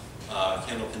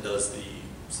 Candlepin does the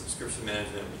subscription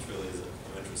management, which really is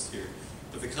of interest here.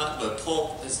 But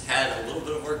Pulp has had a little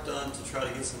bit of work done to try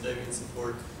to get some Debian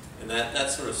support, and that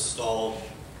sort of stalled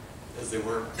as they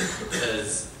weren't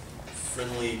as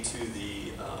friendly to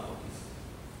the,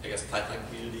 I guess, Python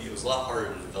community. It was a lot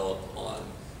harder to develop on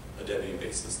a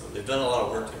Debian-based system. They've done a lot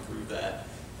of work to improve that,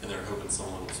 and they're hoping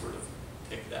someone will sort of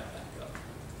pick that back up.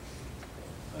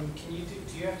 Do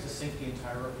you have to sync the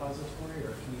entire repository,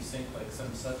 or can you sync like some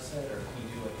subset, or can you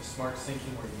do like a smart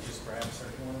syncing where you just grab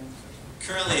certain ones?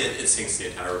 Currently, it syncs the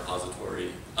entire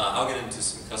repository. I'll get into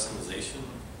some customization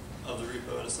of the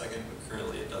repo in a second, but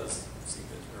currently it does sync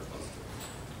into our repository.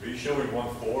 Are you showing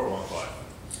 1.4 or 1.5?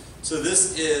 So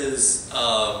this is,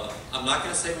 I'm not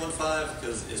going to say 1.5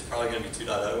 because it's probably going to be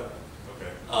 2.0.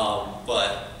 Okay.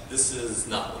 But this is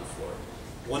not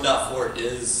 1.4. 1.4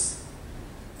 is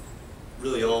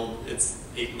really old. It's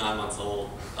 8, 9 months old.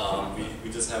 We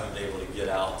just haven't been able to get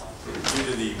out due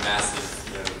to the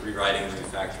massive rewriting and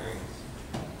refactoring.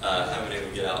 Haven't been able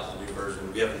to get out the new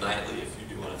version. We have nightly if you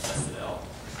do want to test it out.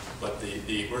 But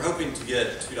we're hoping to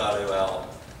get 2.0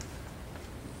 out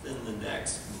in the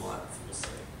next month, we'll say.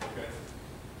 Okay.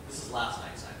 This is last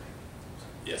night's, I think.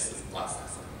 Yes, this is last time.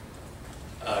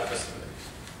 Question.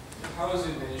 How is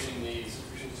it managing the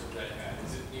subscription to Red Hat?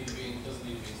 Doesn't need to be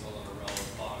installed on a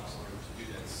relevant box in order to do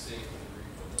that sync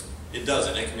with the repo? It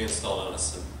doesn't. It can be installed on a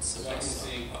So I can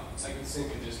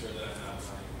sync a distro that I have.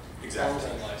 Exactly.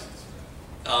 License for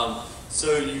that.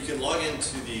 So you can log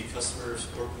into the customer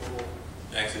support portal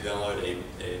and actually download an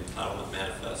entitlement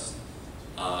manifest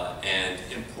and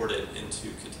import it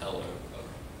into Katello.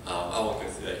 I won't go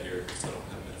through that here because I don't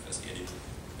have a manifest handy.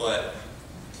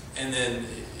 And then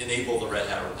enable the Red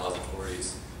Hat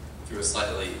repositories through a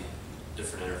slightly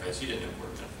different interface. You didn't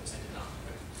import manifest. I did not.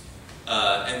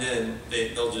 And then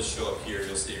they'll just show up here.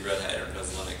 You'll see Red Hat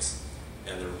Enterprise Linux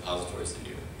and the repositories that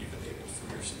you've enabled from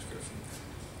your subscription.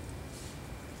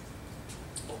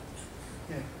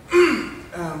 Yeah.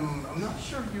 I'm not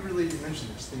sure you really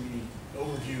mentioned this, the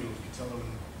overview of Katello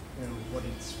and what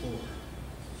it's for.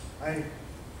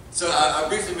 So I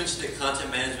briefly mentioned it,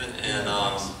 content management and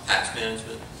patch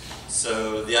management.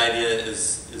 So the idea is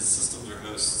systems or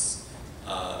hosts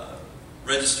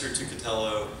register to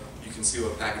Katello. You can see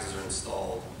what packages are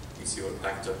installed. You can see what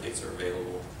package updates are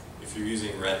available. If you're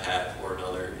using Red Hat or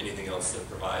anything else that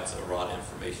provides errata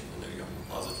information in their YUM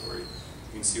repository,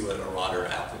 you can see what errata are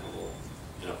applicable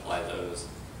and apply those.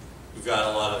 We've got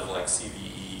a lot of like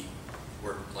CVE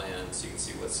work plans. You can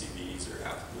see what CVEs are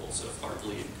applicable. So if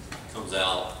Heartbleed comes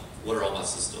out, what are all my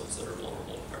systems that are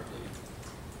vulnerable to Heartbleed?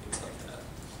 Things like that.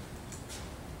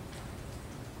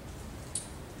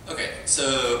 Okay,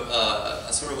 so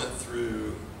I sort of went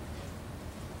through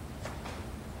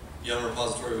YUM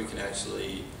repository. We can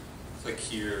actually click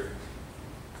here.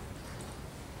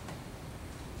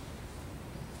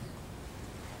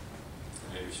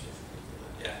 Maybe we should.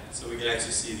 Yeah, so we can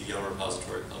actually see the YUM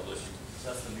repository published. So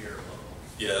that's the mirror logo.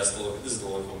 Yeah, this is the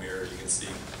local mirror. You can see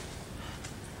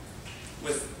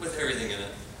with everything in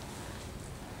it.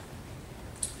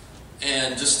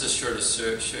 And just to show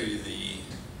you the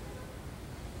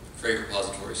Create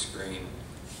Repository screen,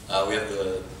 we have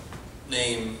the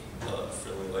name,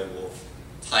 friendly label,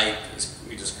 type.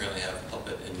 We just currently have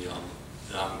Puppet and YUM,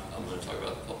 and I'm going to talk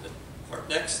about the Puppet part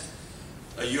next.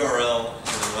 A URL, and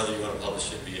then whether you want to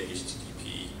publish it via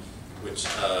HTTP, which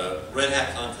Red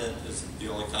Hat content is the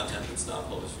only content that's not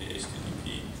published via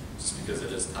HTTP, just because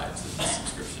it is tied to the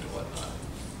subscription and whatnot.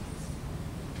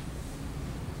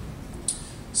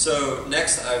 So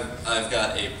next, I've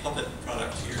got a Puppet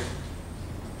product here,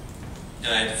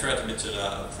 and I forgot to mention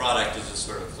a product is just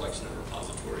sort of a collection of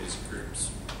repositories, groups,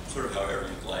 sort of however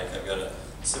you'd like. I've got a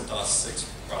CentOS 6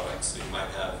 product, so you might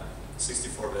have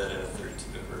 64-bit and a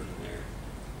 32-bit version there.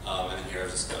 And then here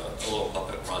I've just got a little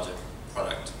Puppet product.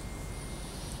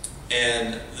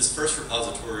 And this first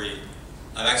repository,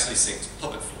 I've actually synced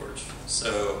Puppet Forge.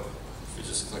 So if you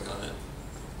just click on it,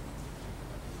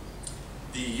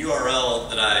 the URL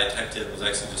that I typed in was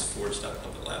actually just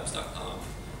forge.puppetlabs.com.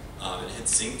 It hit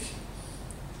sync,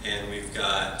 and we've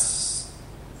got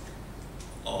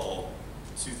all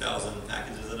 2,000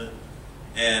 packages in it.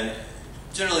 And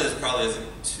generally this probably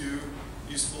isn't too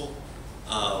useful,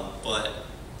 but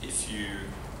if you,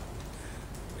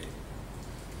 wait,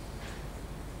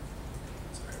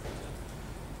 sorry about that.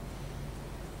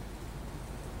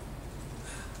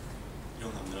 You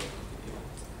don't have middle.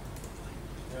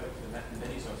 No, the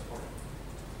menus are supported.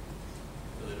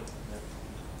 Really don't.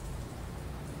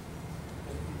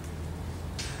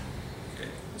 Okay,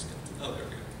 let's get to, oh, there we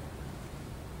go.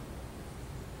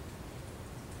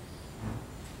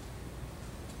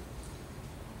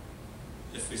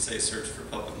 If we say search for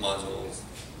Puppet modules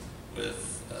with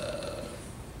let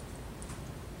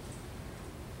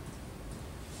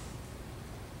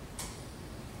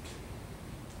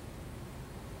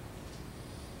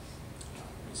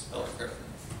me spell it correctly.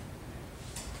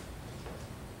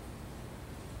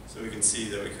 So we can see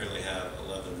that we currently have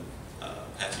 11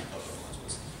 Apache Puppet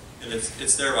modules. And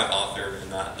it's there by author,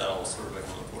 and that'll sort of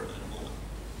become important in a moment.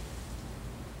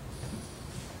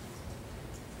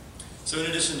 So in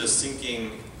addition to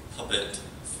syncing Puppet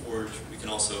Forge, we can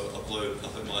also upload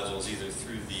Puppet modules either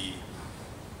through the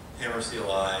Hammer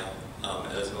CLI,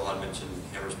 as Ohad mentioned,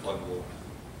 Hammer's pluggable.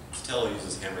 Katello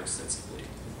uses Hammer extensively.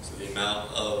 So the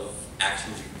amount of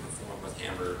actions you can perform with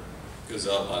Hammer goes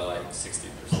up by like 60%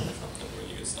 or something when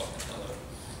you install Katello.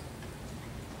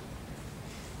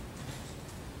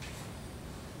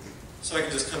 So I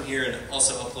can just come here and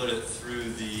also upload it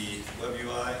through the web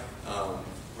UI,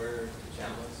 where the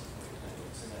channel is.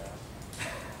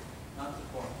 Not the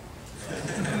form.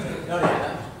 No,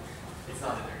 yeah. It's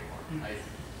not in there anymore.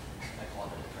 I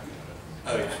called it.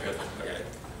 Oh, you forgot that. Okay.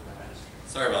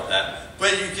 Sorry about that.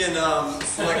 But you can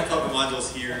select Puppet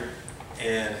modules here,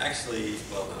 and actually,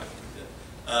 well, no, I can't do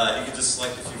that. You can just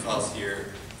select a few files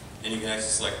here, and you can actually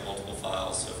select multiple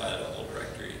files. So if I had a whole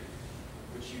directory.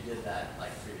 Which you did that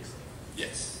like previously.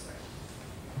 Yes.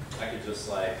 I could just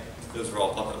like, those are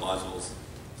all Puppet modules.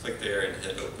 Click there and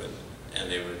hit open,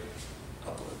 and they would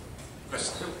upload.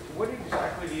 Question? So what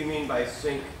exactly do you mean by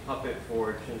sync Puppet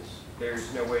Forge, since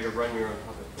there's no way to run your own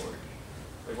Puppet Forge?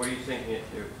 Like, what are you syncing it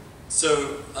to?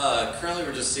 So currently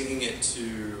we're just syncing it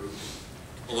to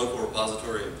a local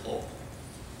repository in Pulp.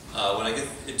 When I get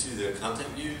into the content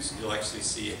views, you'll actually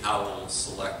see how we'll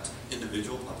select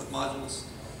individual Puppet modules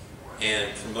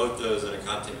and promote those in a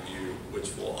content view,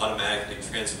 which will automatically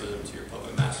transfer them to your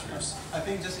Puppet masters. I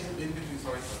think just in between,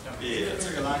 sorry for jumping. Yeah, in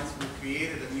between the lines, we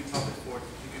created a new Puppet Forge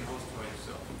that you can host for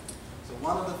yourself. So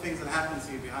one of the things that happens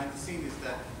here behind the scene is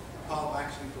that Pulp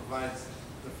actually provides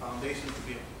the foundation to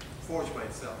be a forge by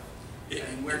itself.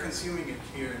 And we're consuming it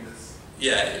here in this.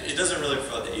 Yeah, it doesn't really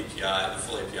provide the API, the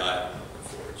full API of Puppet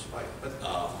Forge. Right,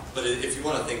 but if you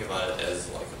want to think about it as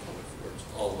like a Puppet Forge,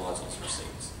 all the modules are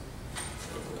synced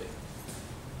locally.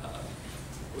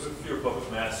 What if your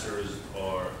Puppet masters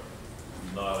are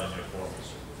not on your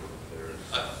forms?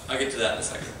 I'll get to that in a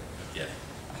second. Yeah,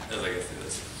 as I go through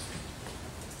this.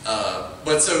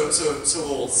 But so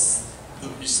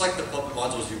you select the Puppet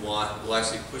modules you want. We'll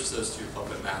actually push those to your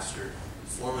Puppet master.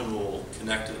 Foreman will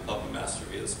connect to the Puppet master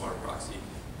via the smart proxy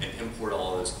and import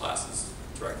all of those classes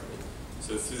directly.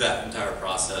 So through that entire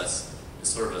process, it's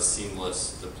sort of a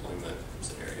seamless deployment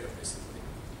scenario, basically.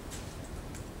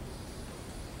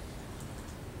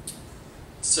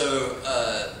 So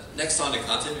next on to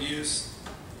content views.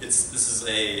 This is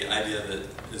a idea that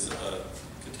is a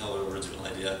Katello original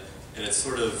idea, and it's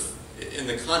sort of in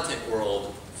the content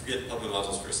world. Forget Puppet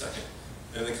modules for a second.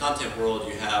 In the content world,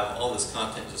 you have all this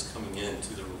content just coming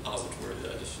into the repository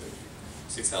that I just showed you,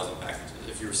 6,000 packages.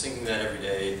 If you were syncing that every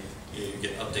day, you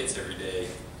get updates every day.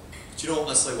 But you don't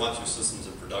necessarily want your systems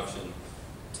in production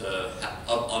to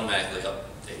automatically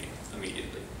update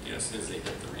immediately, as soon as they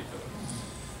hit the repo.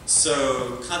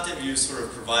 So content views sort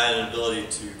of provide an ability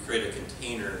to create a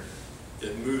container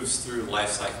that moves through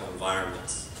lifecycle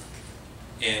environments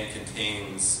and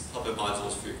contains Puppet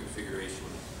modules for your configuration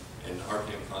and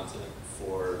RPM content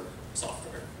for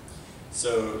software.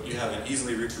 So you have an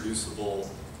easily reproducible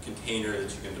container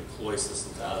that you can deploy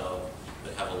systems out of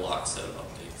that have a locked set of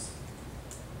updates.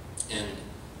 And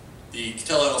the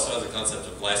Katello also has a concept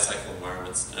of lifecycle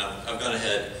environments. And I've gone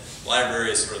ahead,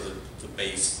 library is sort of the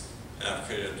base, and I've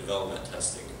created a development,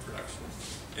 testing, and production.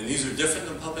 And these are different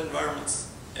than Puppet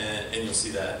environments, and you'll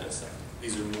see that in a second.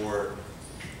 These are more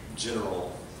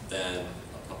general than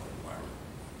a Puppet environment.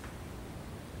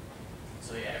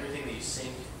 So yeah, everything that you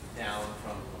sync down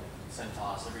from like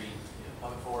CentOS, every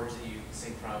Puppet Forge that you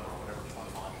sync from or whatever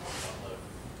Puppet module you upload,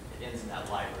 it ends in that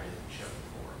library that we showed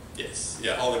before. Yes,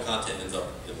 yeah, all the content ends up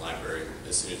in library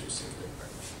as soon as you sync it.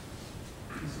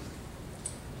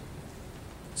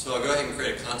 So I'll go ahead and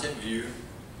create a content view.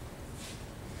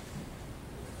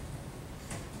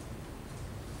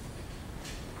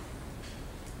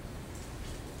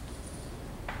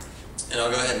 And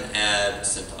I'll go ahead and add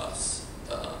CentOS.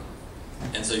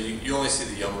 And so you only see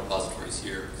the Yum repositories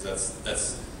here, because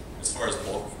that's as far as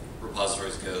bulk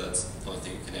repositories go, that's the only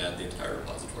thing you can add, the entire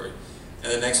repository.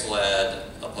 And then next we'll add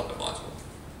a Puppet module.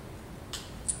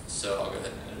 So I'll go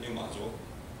ahead and add a new module.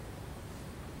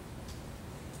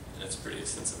 And it's a pretty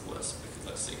extensive list because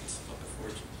I've synced Puppet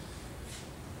Forge.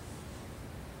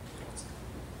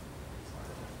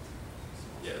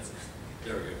 Yeah,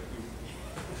 there we go.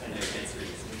 I know you can't see it.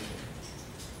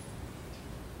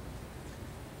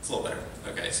 It's a little better.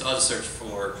 Okay, so I'll just search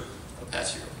for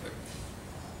Apache real quick.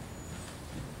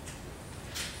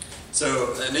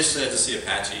 So initially I just see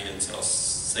Apache, and so I'll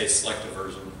say select a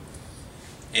version.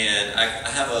 And I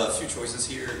have a few choices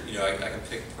here. I can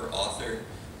pick per author.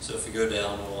 So if we go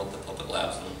down, we'll want the Puppet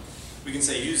Labs one. We can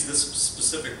say use this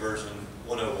specific version,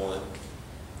 101.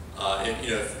 And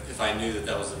if I knew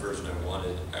that was the version I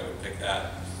wanted, I would pick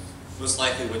that. Most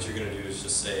likely what you're going to do is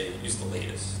just say use the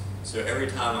latest. So every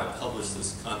time I publish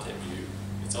this content view,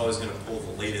 it's it's always going to pull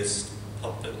the latest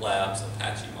Puppet Labs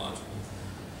Apache module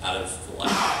out of the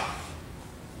lab.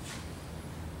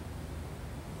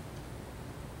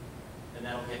 And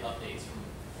that'll get updates from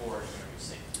Forge or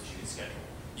sync, which you can schedule.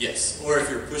 Yes, or if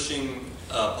you're pushing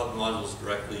Puppet modules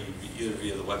directly, either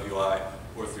via the web UI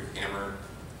or through Hammer,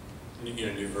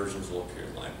 new versions will appear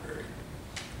in library.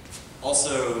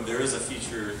 Also, there is a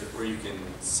feature where you can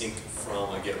sync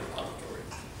from a Git repository.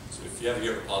 So if you have a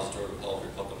Git repository with all of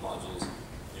your Puppet modules,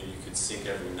 you could sync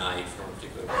every night from a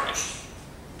particular branch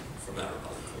from that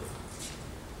repository.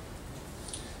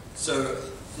 So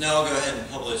now I'll go ahead and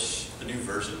publish a new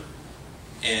version,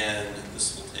 and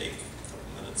this will take a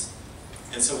couple minutes.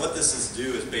 And so what this is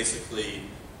do is basically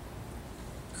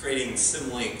creating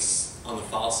symlinks on the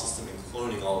file system and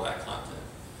cloning all of that content.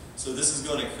 So this is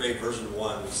going to create version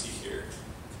 1 we see here.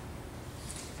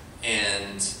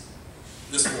 And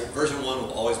version 1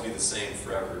 will always be the same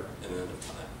forever in the end of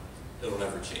time. It will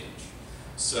never change.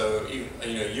 So a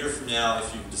year from now,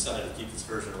 if you decided to keep this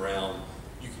version around,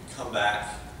 you could come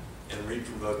back and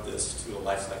re-promote this to a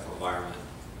lifecycle environment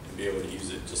and be able to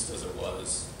use it just as it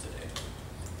was today.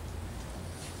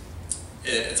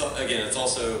 It's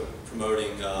also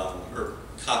promoting or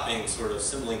copying, sort of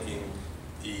symlinking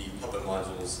the Puppet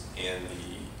modules and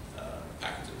the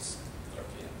packages, the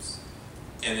RPMs.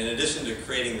 And in addition to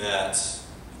creating that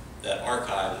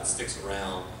archive that sticks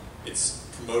around, it's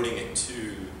promoting it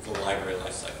to the library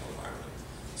lifecycle environment.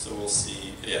 So we'll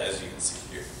see, as you can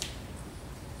see here.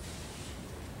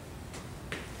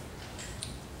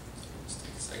 Just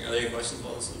take a second. Are there any questions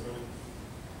while this is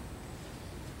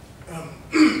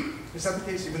running? Is that the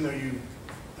case even though you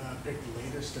picked the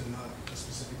latest and not a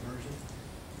specific version?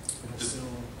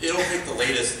 It'll pick the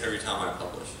latest every time I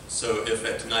publish. So if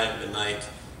tonight at midnight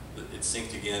it's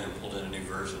synced again and pulled in a new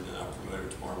version and I promote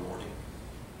it tomorrow morning,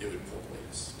 it would pull the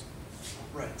latest.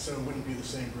 Right, so it wouldn't be the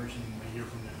same version a year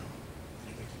from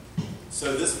now.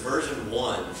 So this version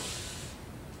 1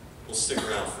 will stick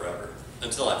around forever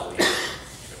until I delete it.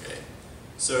 Okay.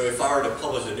 So if I were to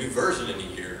publish a new version in a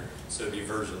year, so it'd be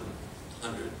version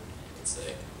 100, let's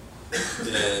say,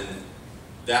 then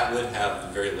that would have the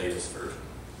very latest version.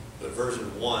 But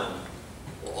version 1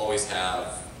 will always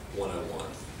have 101 or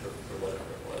whatever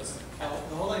it was.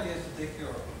 The whole idea is to take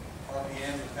your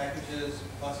RPM, the packages,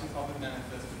 plus your Puppet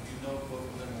manifest, and you know both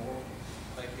of them are working.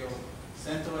 Like your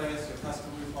CentOS, your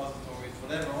custom repositories,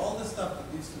 whatever, all the stuff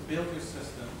that needs to build your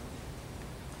system.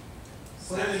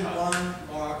 Put it in one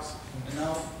box, and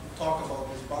now talk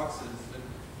about those boxes that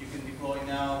you can deploy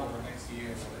now or next year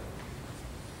or whatever.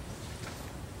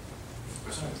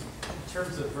 In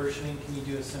terms of versioning, can you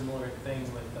do a similar thing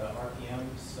with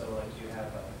RPMs? So like you have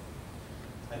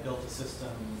I built a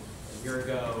system a year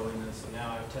ago, and then so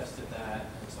now I've tested that,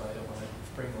 and so I don't want to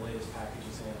bring the latest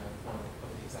packages in. I want to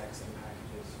put the exact same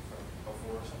packages from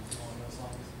before, or something along those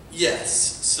lines. Yes.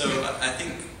 So I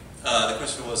think the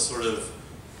question was sort of,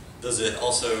 does it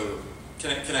also,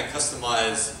 can I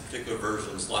customize particular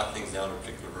versions, lock things down to a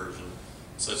particular version,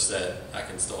 such that I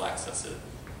can still access it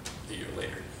a year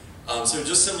later? So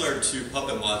just similar to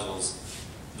Puppet modules,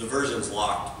 the version's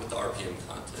locked with the RPM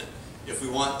content. If we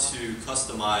want to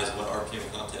customize what RPM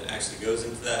content actually goes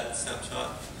into that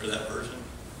snapshot or that version,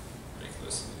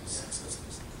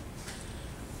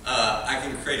 I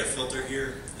can create a filter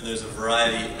here, and there's a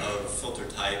variety of filter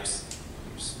types.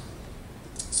 Oops.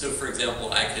 So for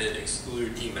example, I could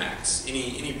exclude Emacs.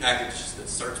 Any package that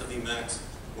starts with Emacs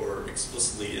or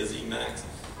explicitly is Emacs,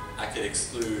 I could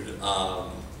exclude,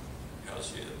 I'll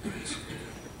show you the screen.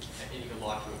 And you can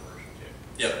lock to a version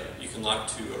too. Yep, you can lock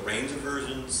to a range of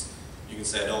versions. You can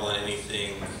say I don't want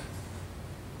anything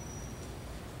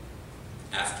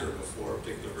after or before a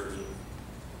particular version.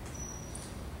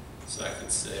 So I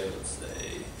could say, let's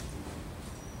say,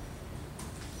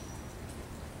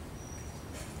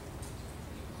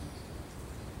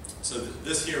 so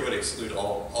this here would exclude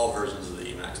all versions of the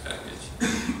Emacs package.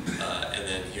 And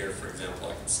then here, for example,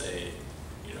 I could say,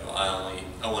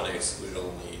 I want to exclude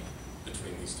only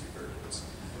between these two versions.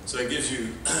 So it gives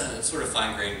you sort of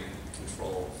fine-grained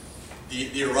control.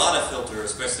 The errata filter,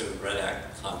 especially with Red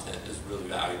Hat content, is really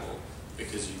valuable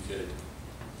because you could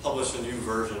publish a new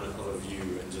version of a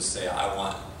view and just say, I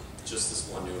want just this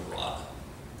one new errata.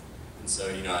 And so,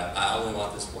 I only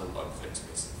want this one bug fix,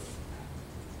 basically.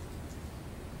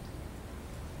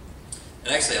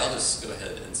 And actually, I'll just go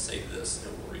ahead and save this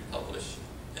and we'll republish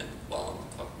and while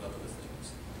I'm talking about other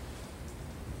things.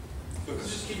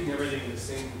 It's just keeping everything in the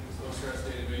same Postgres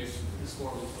database, this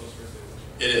form of Postgres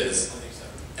database. It is.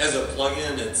 As a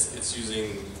plugin, it's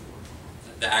using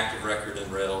the active record in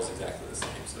Rails exactly the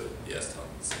same. So yes, talking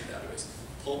the same database.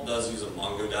 Pulp does use a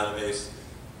Mongo database,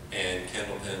 and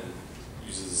Candlepin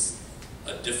uses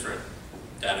a different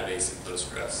database in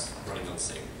Postgres running on the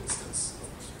same instance of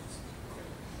Postgres.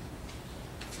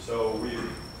 So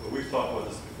we've talked about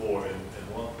this before. In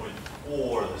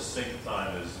 1.4, the sync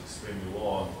time is extremely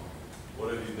long.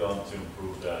 What have you done to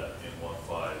improve that in 1.5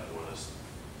 or this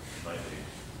 90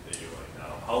 that you're right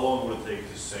now? How long would it take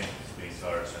to sync the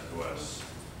entire CentOS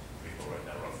people right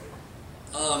now, roughly?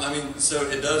 I mean, so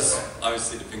it does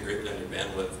obviously depend greatly on your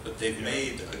bandwidth, but they've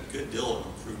made a good deal of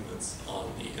improvements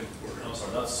on the importer. I'm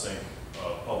sorry, not sync,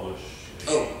 publish.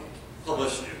 Oh,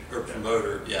 publish or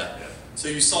promoter, yeah. So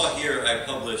you saw here I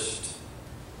published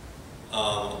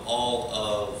all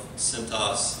of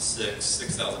CentOS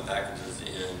 6,000 packages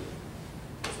in,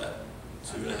 what's that,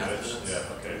 2.5 minutes? Yeah,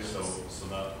 okay, so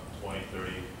not 20,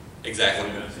 30. Exactly.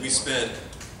 20 minutes We spent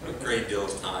a great deal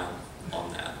of time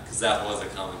on that because that was a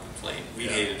common complaint. We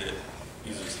hated it,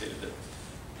 users hated it.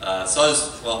 So I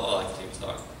was, well, I can't even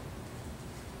talk.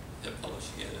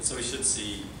 Publishing it. And so we should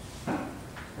see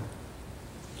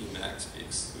Emacs be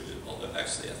excluded, although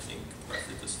actually I think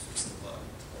Partly just fixed the bug.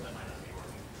 That might not be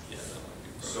working. Yeah, that might be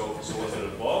broken. So was it a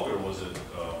bug or was it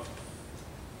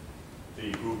the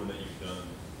improvement that you've done?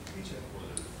 Was it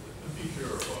a feature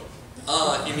or a bug?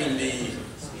 You mean the,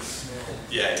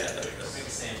 yeah, there we go.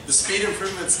 The speed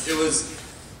improvements, it was,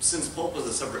 since Pulp was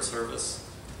a separate service,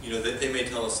 you know, they may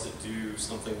tell us to do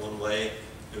something one way,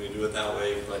 and we do it that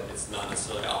way, but it's not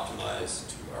necessarily optimized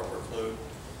to our workload.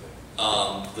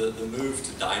 The move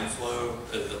to Dynflow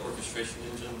as the orchestration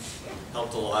engine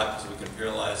helped a lot because we can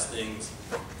parallelize things.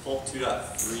 Pulp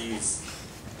 2.3's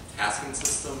tasking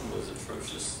system was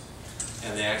atrocious,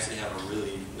 and they actually have a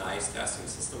really nice tasking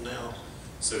system now.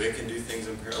 So it can do things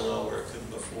in parallel where it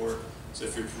couldn't before. So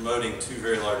if you're promoting two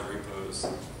very large repos,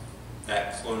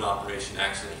 that clone operation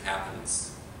actually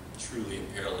happens truly in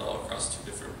parallel across two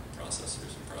different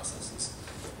processors and processes,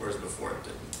 whereas before it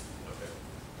didn't. Okay.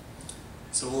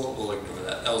 So we'll ignore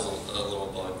that. That was a little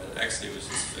bug that actually was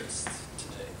just fixed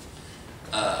today.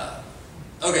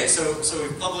 Okay, so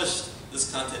we've published this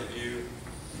content view.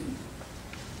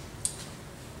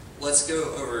 Let's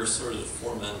go over sort of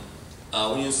Foreman.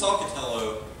 When you install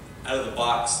Katello, out of the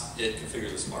box, it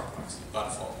configures a smart proxy by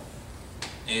default.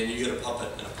 And you get a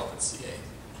Puppet and a Puppet CA.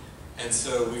 And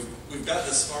so we've got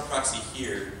this smart proxy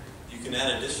here. You can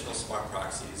add additional smart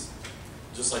proxies,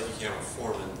 just like you can with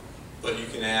Foreman, but you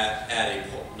can add a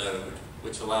Pulp node,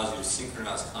 which allows you to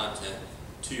synchronize content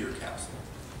to your capsule.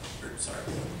 Or, sorry,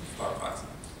 smart proxy.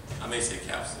 I may say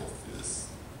capsule through this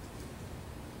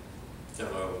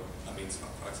demo, I mean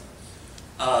smart proxy.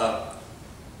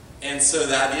 And so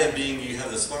the idea being you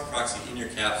have the smart proxy in your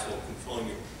capsule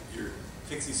controlling your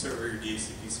Pixie server, your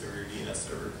DHCP server, your DNS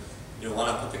server. You don't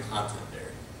want to put the content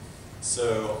there.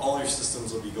 So all your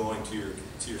systems will be going to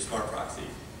your smart proxy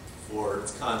for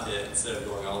its content instead of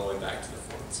going all the way back to the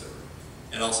Foreman server.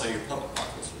 And also your Puppet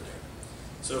modules are there.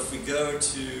 So if we go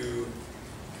to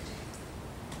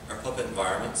our Puppet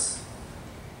environments,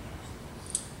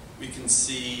 we can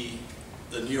see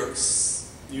the New York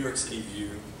City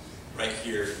view right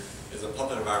here is a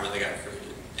Puppet environment that got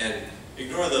created. And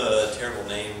ignore the terrible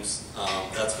names.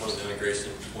 That's one of the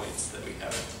integration points that we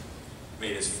haven't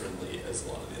made as friendly as a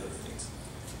lot of the other things.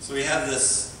 So we have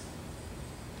this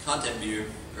content view,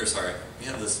 or sorry, we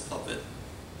have this Puppet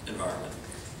environment.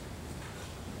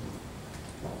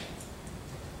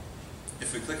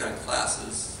 If we click on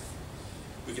classes,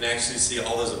 we can actually see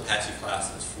all those Apache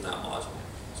classes from that module.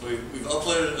 So we've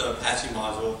uploaded an Apache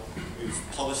module, we've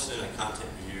published it in a content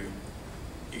view,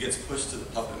 it gets pushed to the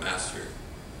Puppet master.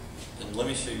 And let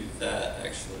me show you that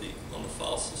actually on the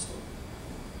file system.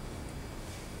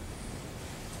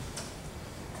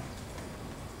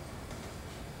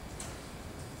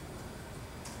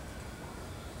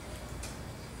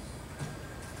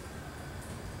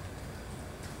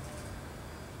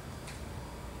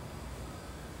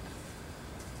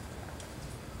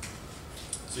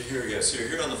 So here we go. So you're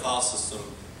here on the file system,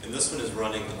 and this one is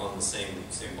running on the same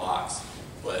box.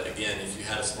 But again, if you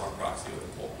had a smart proxy with a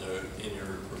Pulp node in your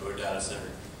remote data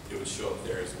center, it would show up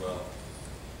there as well.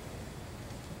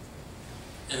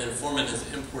 And then Foreman has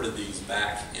imported these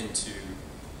back into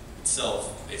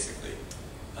itself, basically.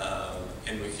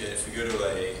 And we can, if we go to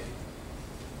a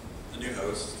new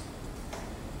host,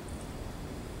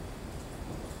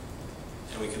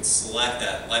 and we can select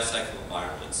that lifecycle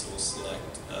environment. So we'll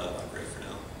select Gray for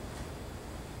now,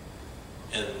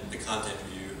 and the content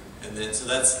view, and then so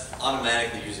that's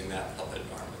automatically using that Puppet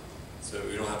environment. So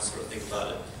we don't have to sort of think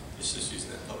about it. It's just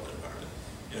using that Puppet environment.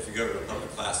 And if we go to the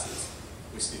Puppet classes,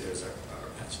 we see there's our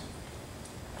Apache,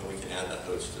 and we can add that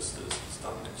host just as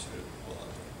Dominic showed.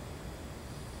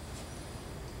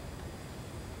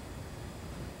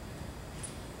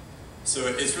 So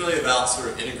it's really about sort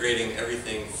of integrating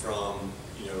everything from,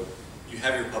 you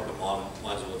have your Puppet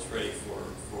module, it's ready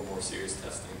for more serious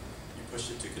testing. You push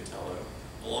it to Katello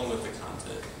along with the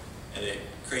content, and it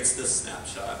creates this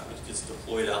snapshot which gets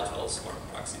deployed out to all the smart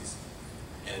proxies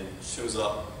and shows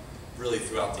up really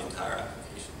throughout the entire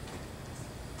application.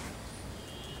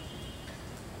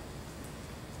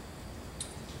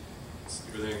 So,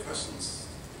 are there any questions?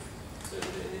 So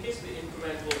in the case of the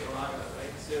incremental errata,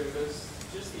 right? So does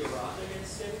just the errata get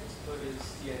synced, or does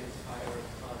the entire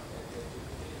content get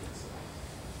duplicated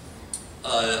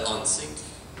itself? On sync.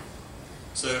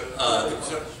 So, Publish,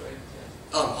 right?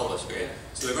 Yeah. Publish, great.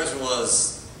 So the question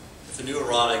was, if a new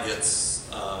errata gets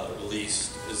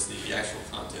released, is the actual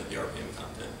content, the RPM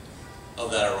content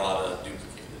of that errata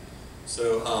duplicated?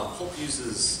 So Pulp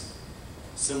uses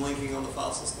symlinking on the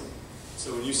file system.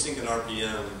 So when you sync an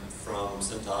RPM from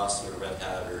CentOS or Red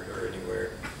Hat or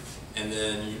anywhere, and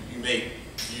then you make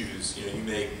views, you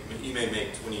may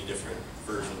make 20 different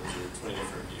versions or 20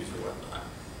 different views or whatnot.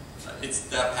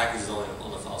 That package is only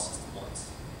on the file system once.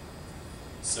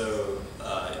 So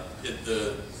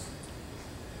the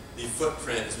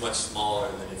footprint is much smaller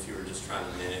than if you were just trying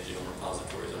to manage your own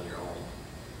repositories on your own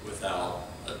without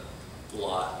a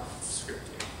lot of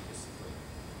scripting, basically.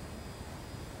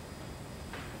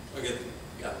 Okay,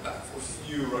 got back and forth.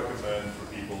 You recommend for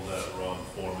people that run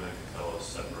Foreman and Katello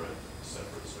separate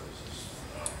services?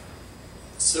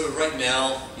 So right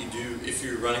now, you do, if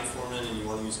you're running Foreman and you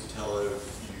want to use Katello,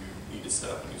 you need to set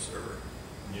up a new server.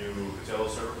 New Katello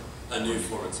server? A new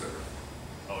Foreman server.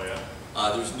 Oh yeah?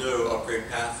 There's no upgrade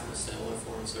path from a standalone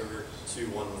Foreman server to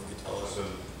one with Katello. So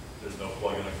there's no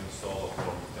plugin I can install, a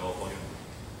Foreman Katello plugin?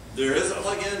 There is a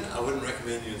plugin. I wouldn't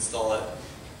recommend you install it.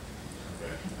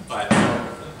 Okay. But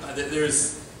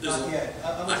there's Not yet.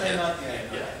 I would say not yet.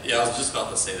 Yeah, I was just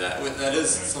about to say that. That is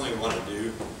something we want to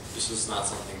do. It's just not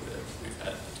something that we've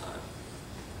had at the time.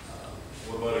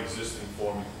 What about existing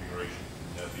Foreman configuration?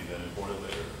 Can that be then imported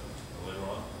later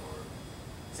on? Or?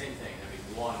 Same thing. I mean,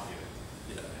 we want to do it.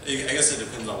 Yeah, I guess it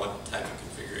depends on what type of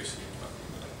configuration you're talking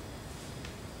about.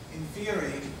 In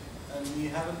theory, and we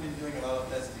haven't been doing a lot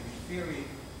of testing, in theory,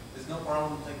 there's no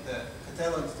problem to take the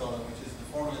Katello installer, which is the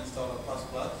Foreman installer plus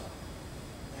plus,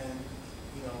 and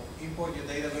import your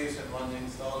database and run the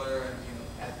installer, and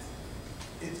add.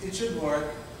 It should work.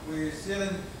 We're still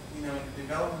in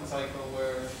development cycle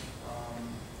where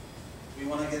we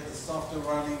want to get the software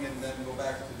running and then go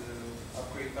back to the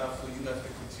upgrade path so you guys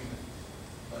can consume it.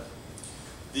 But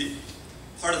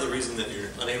part of the reason that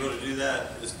you're unable to do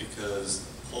that is because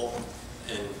Pulp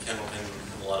and Kennel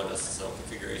have a lot of SSL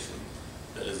configuration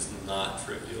that is not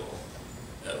trivial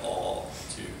at all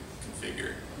to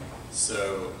configure.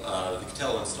 So the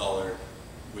Katello installer,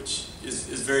 which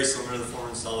is very similar to the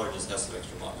Foreman installer, just has some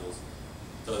extra modules,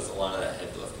 does a lot of that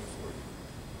heavy lifting for you.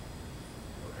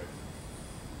 Okay.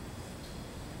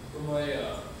 For my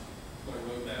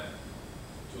roadmap,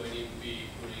 do I need to be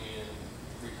putting in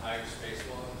retired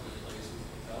spacewalk to replace with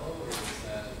Katello, or is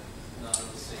that not on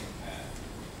the same path?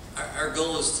 Our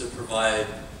goal is to provide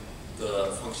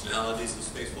the functionalities of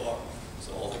Spacewalk,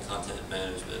 so all the content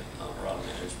management, errata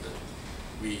management.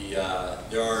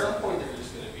 There are. At some point, they're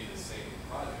just going to be the same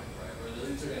project, right? Or at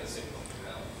least they're going to have the same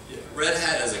functionality. Yeah. Red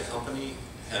Hat as a company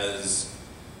has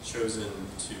chosen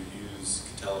to use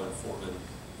Katello and Foreman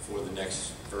for the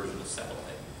next version of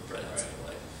Satellite, of Red Hat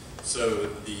Satellite. So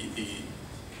the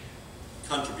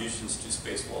contributions to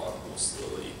Spacewalk will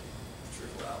slowly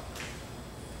trickle out.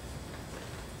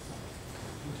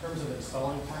 In terms of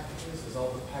installing packages, is all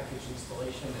the package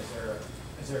installation,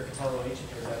 is there a Katello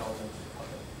agent, or is that all done through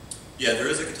Puppet? Yeah, there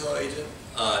is a Katello agent.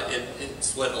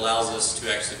 It's what allows us to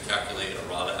actually calculate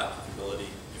errata applicability,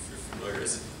 if you're familiar.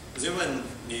 Does anyone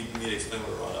need me to explain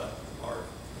what errata are?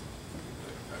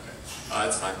 Okay,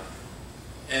 it's fine.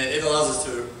 And it allows us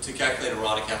to calculate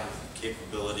errata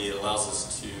capability. It allows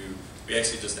us to, we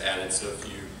actually just added, so if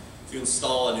you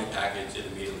install a new package, it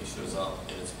immediately shows up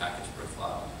in its package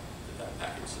profile. That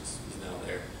package is now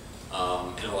there.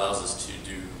 It allows us to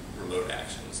do remote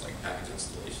actions like package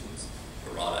installations,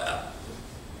 errata app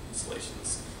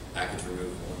installations, package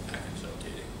removal, and package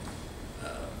updating.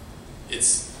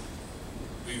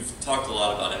 We've talked a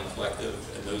lot about M-Collective,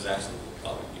 and those actions will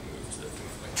probably be moved to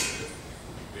M-Collective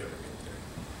if we ever get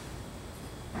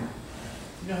there.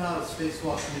 You know how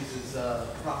Spacewalk uses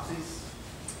proxies?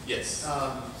 Yes.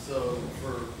 So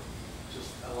for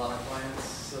just a lot of clients,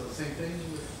 so the same thing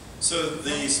with. So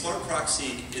the smart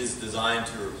proxy is designed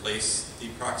to replace the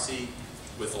proxy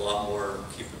with a lot more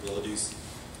capabilities.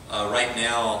 Right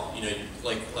now,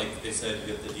 like they said, you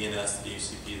get the DNS, the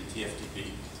DHCP, the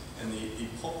TFTP, and the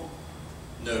Pulp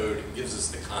node gives us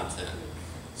the content.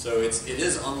 So it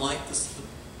is unlike the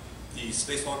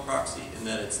spacewalk proxy in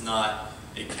that it's not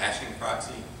a caching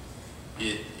proxy.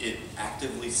 It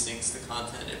actively syncs the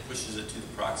content. It pushes it to the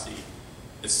proxy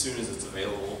as soon as it's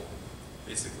available,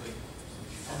 basically.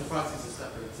 And the proxy is a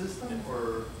separate system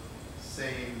or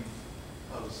same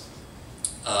host?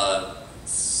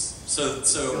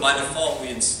 So by default we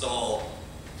install.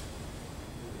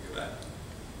 Let me go back.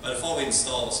 By default we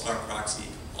install a smart proxy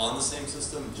on the same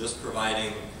system, just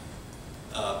providing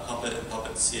Puppet and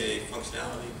Puppet CA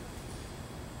functionality.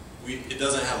 It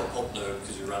doesn't have a pulp node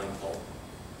because you're running pulp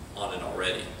on it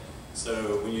already.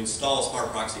 So when you install a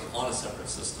smart proxy on a separate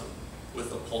system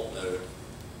with a pulp node,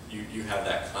 you have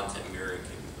that content mirroring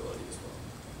capability as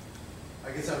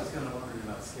well. I guess I was kind of wondering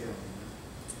about scaling.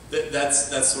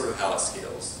 That's sort of how it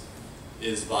scales,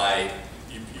 is by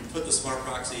you put the smart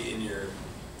proxy in your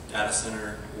data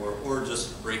center, or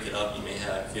just break it up. You may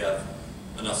have, if you have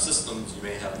enough systems, you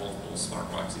may have multiple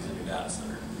smart proxies in your data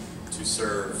center to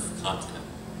serve content.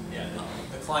 Yeah,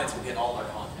 the clients will get all their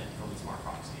content from the smart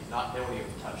proxy. They won't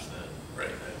even touch the.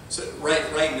 Right. So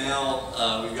right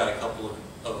now we've got a couple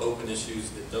of open issues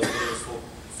that doesn't give us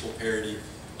full parity.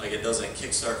 Like it doesn't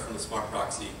kickstart from the smart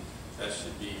proxy. That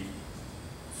should be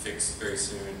fixed very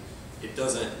soon. It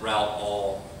doesn't route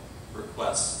all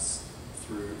requests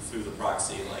through the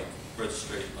proxy, like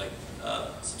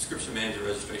subscription manager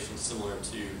registration, similar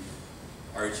to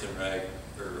RHM Reg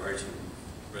or RHM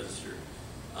Register.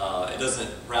 It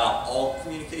doesn't route all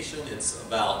communication. It's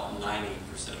about 90% of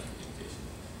communication,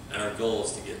 and our goal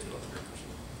is to get to 100%.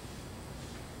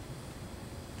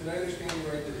 Did I understand you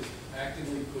right that it's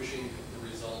actively pushing the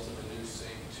results of a new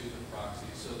sync to the proxy?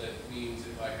 So that means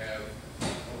if I have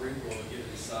a wrinkle of a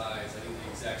given size, I need the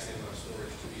exact same amount of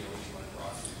storage to be on each of my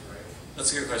proxies, right?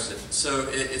 That's a good question. So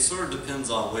it sort of depends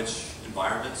on which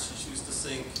environments you choose to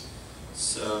sync.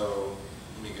 So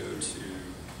let me go to,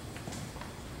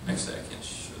 actually I can't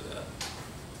show that.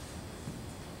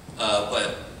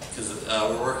 But because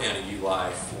we're working on a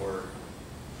UI for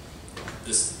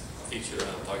this feature that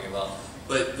I'm talking about.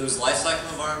 But those lifecycle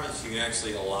environments, you can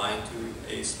actually align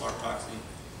to a smart proxy,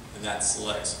 and that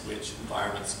selects which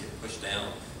environments get pushed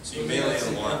down. So you may only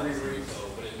have one. Every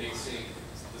repo, but it may sync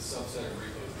the subset of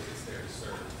repos that it's there to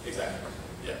serve. Exactly.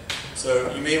 Yeah.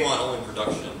 So you may want only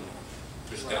production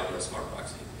pushed down to a smart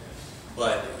proxy,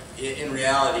 but in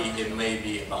reality, it may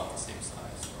be about the same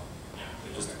size. So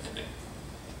it just depending.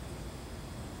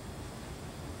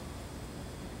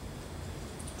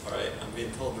 All right, I'm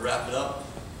being told to wrap it up.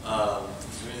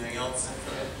 Is there anything else?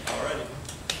 All righty.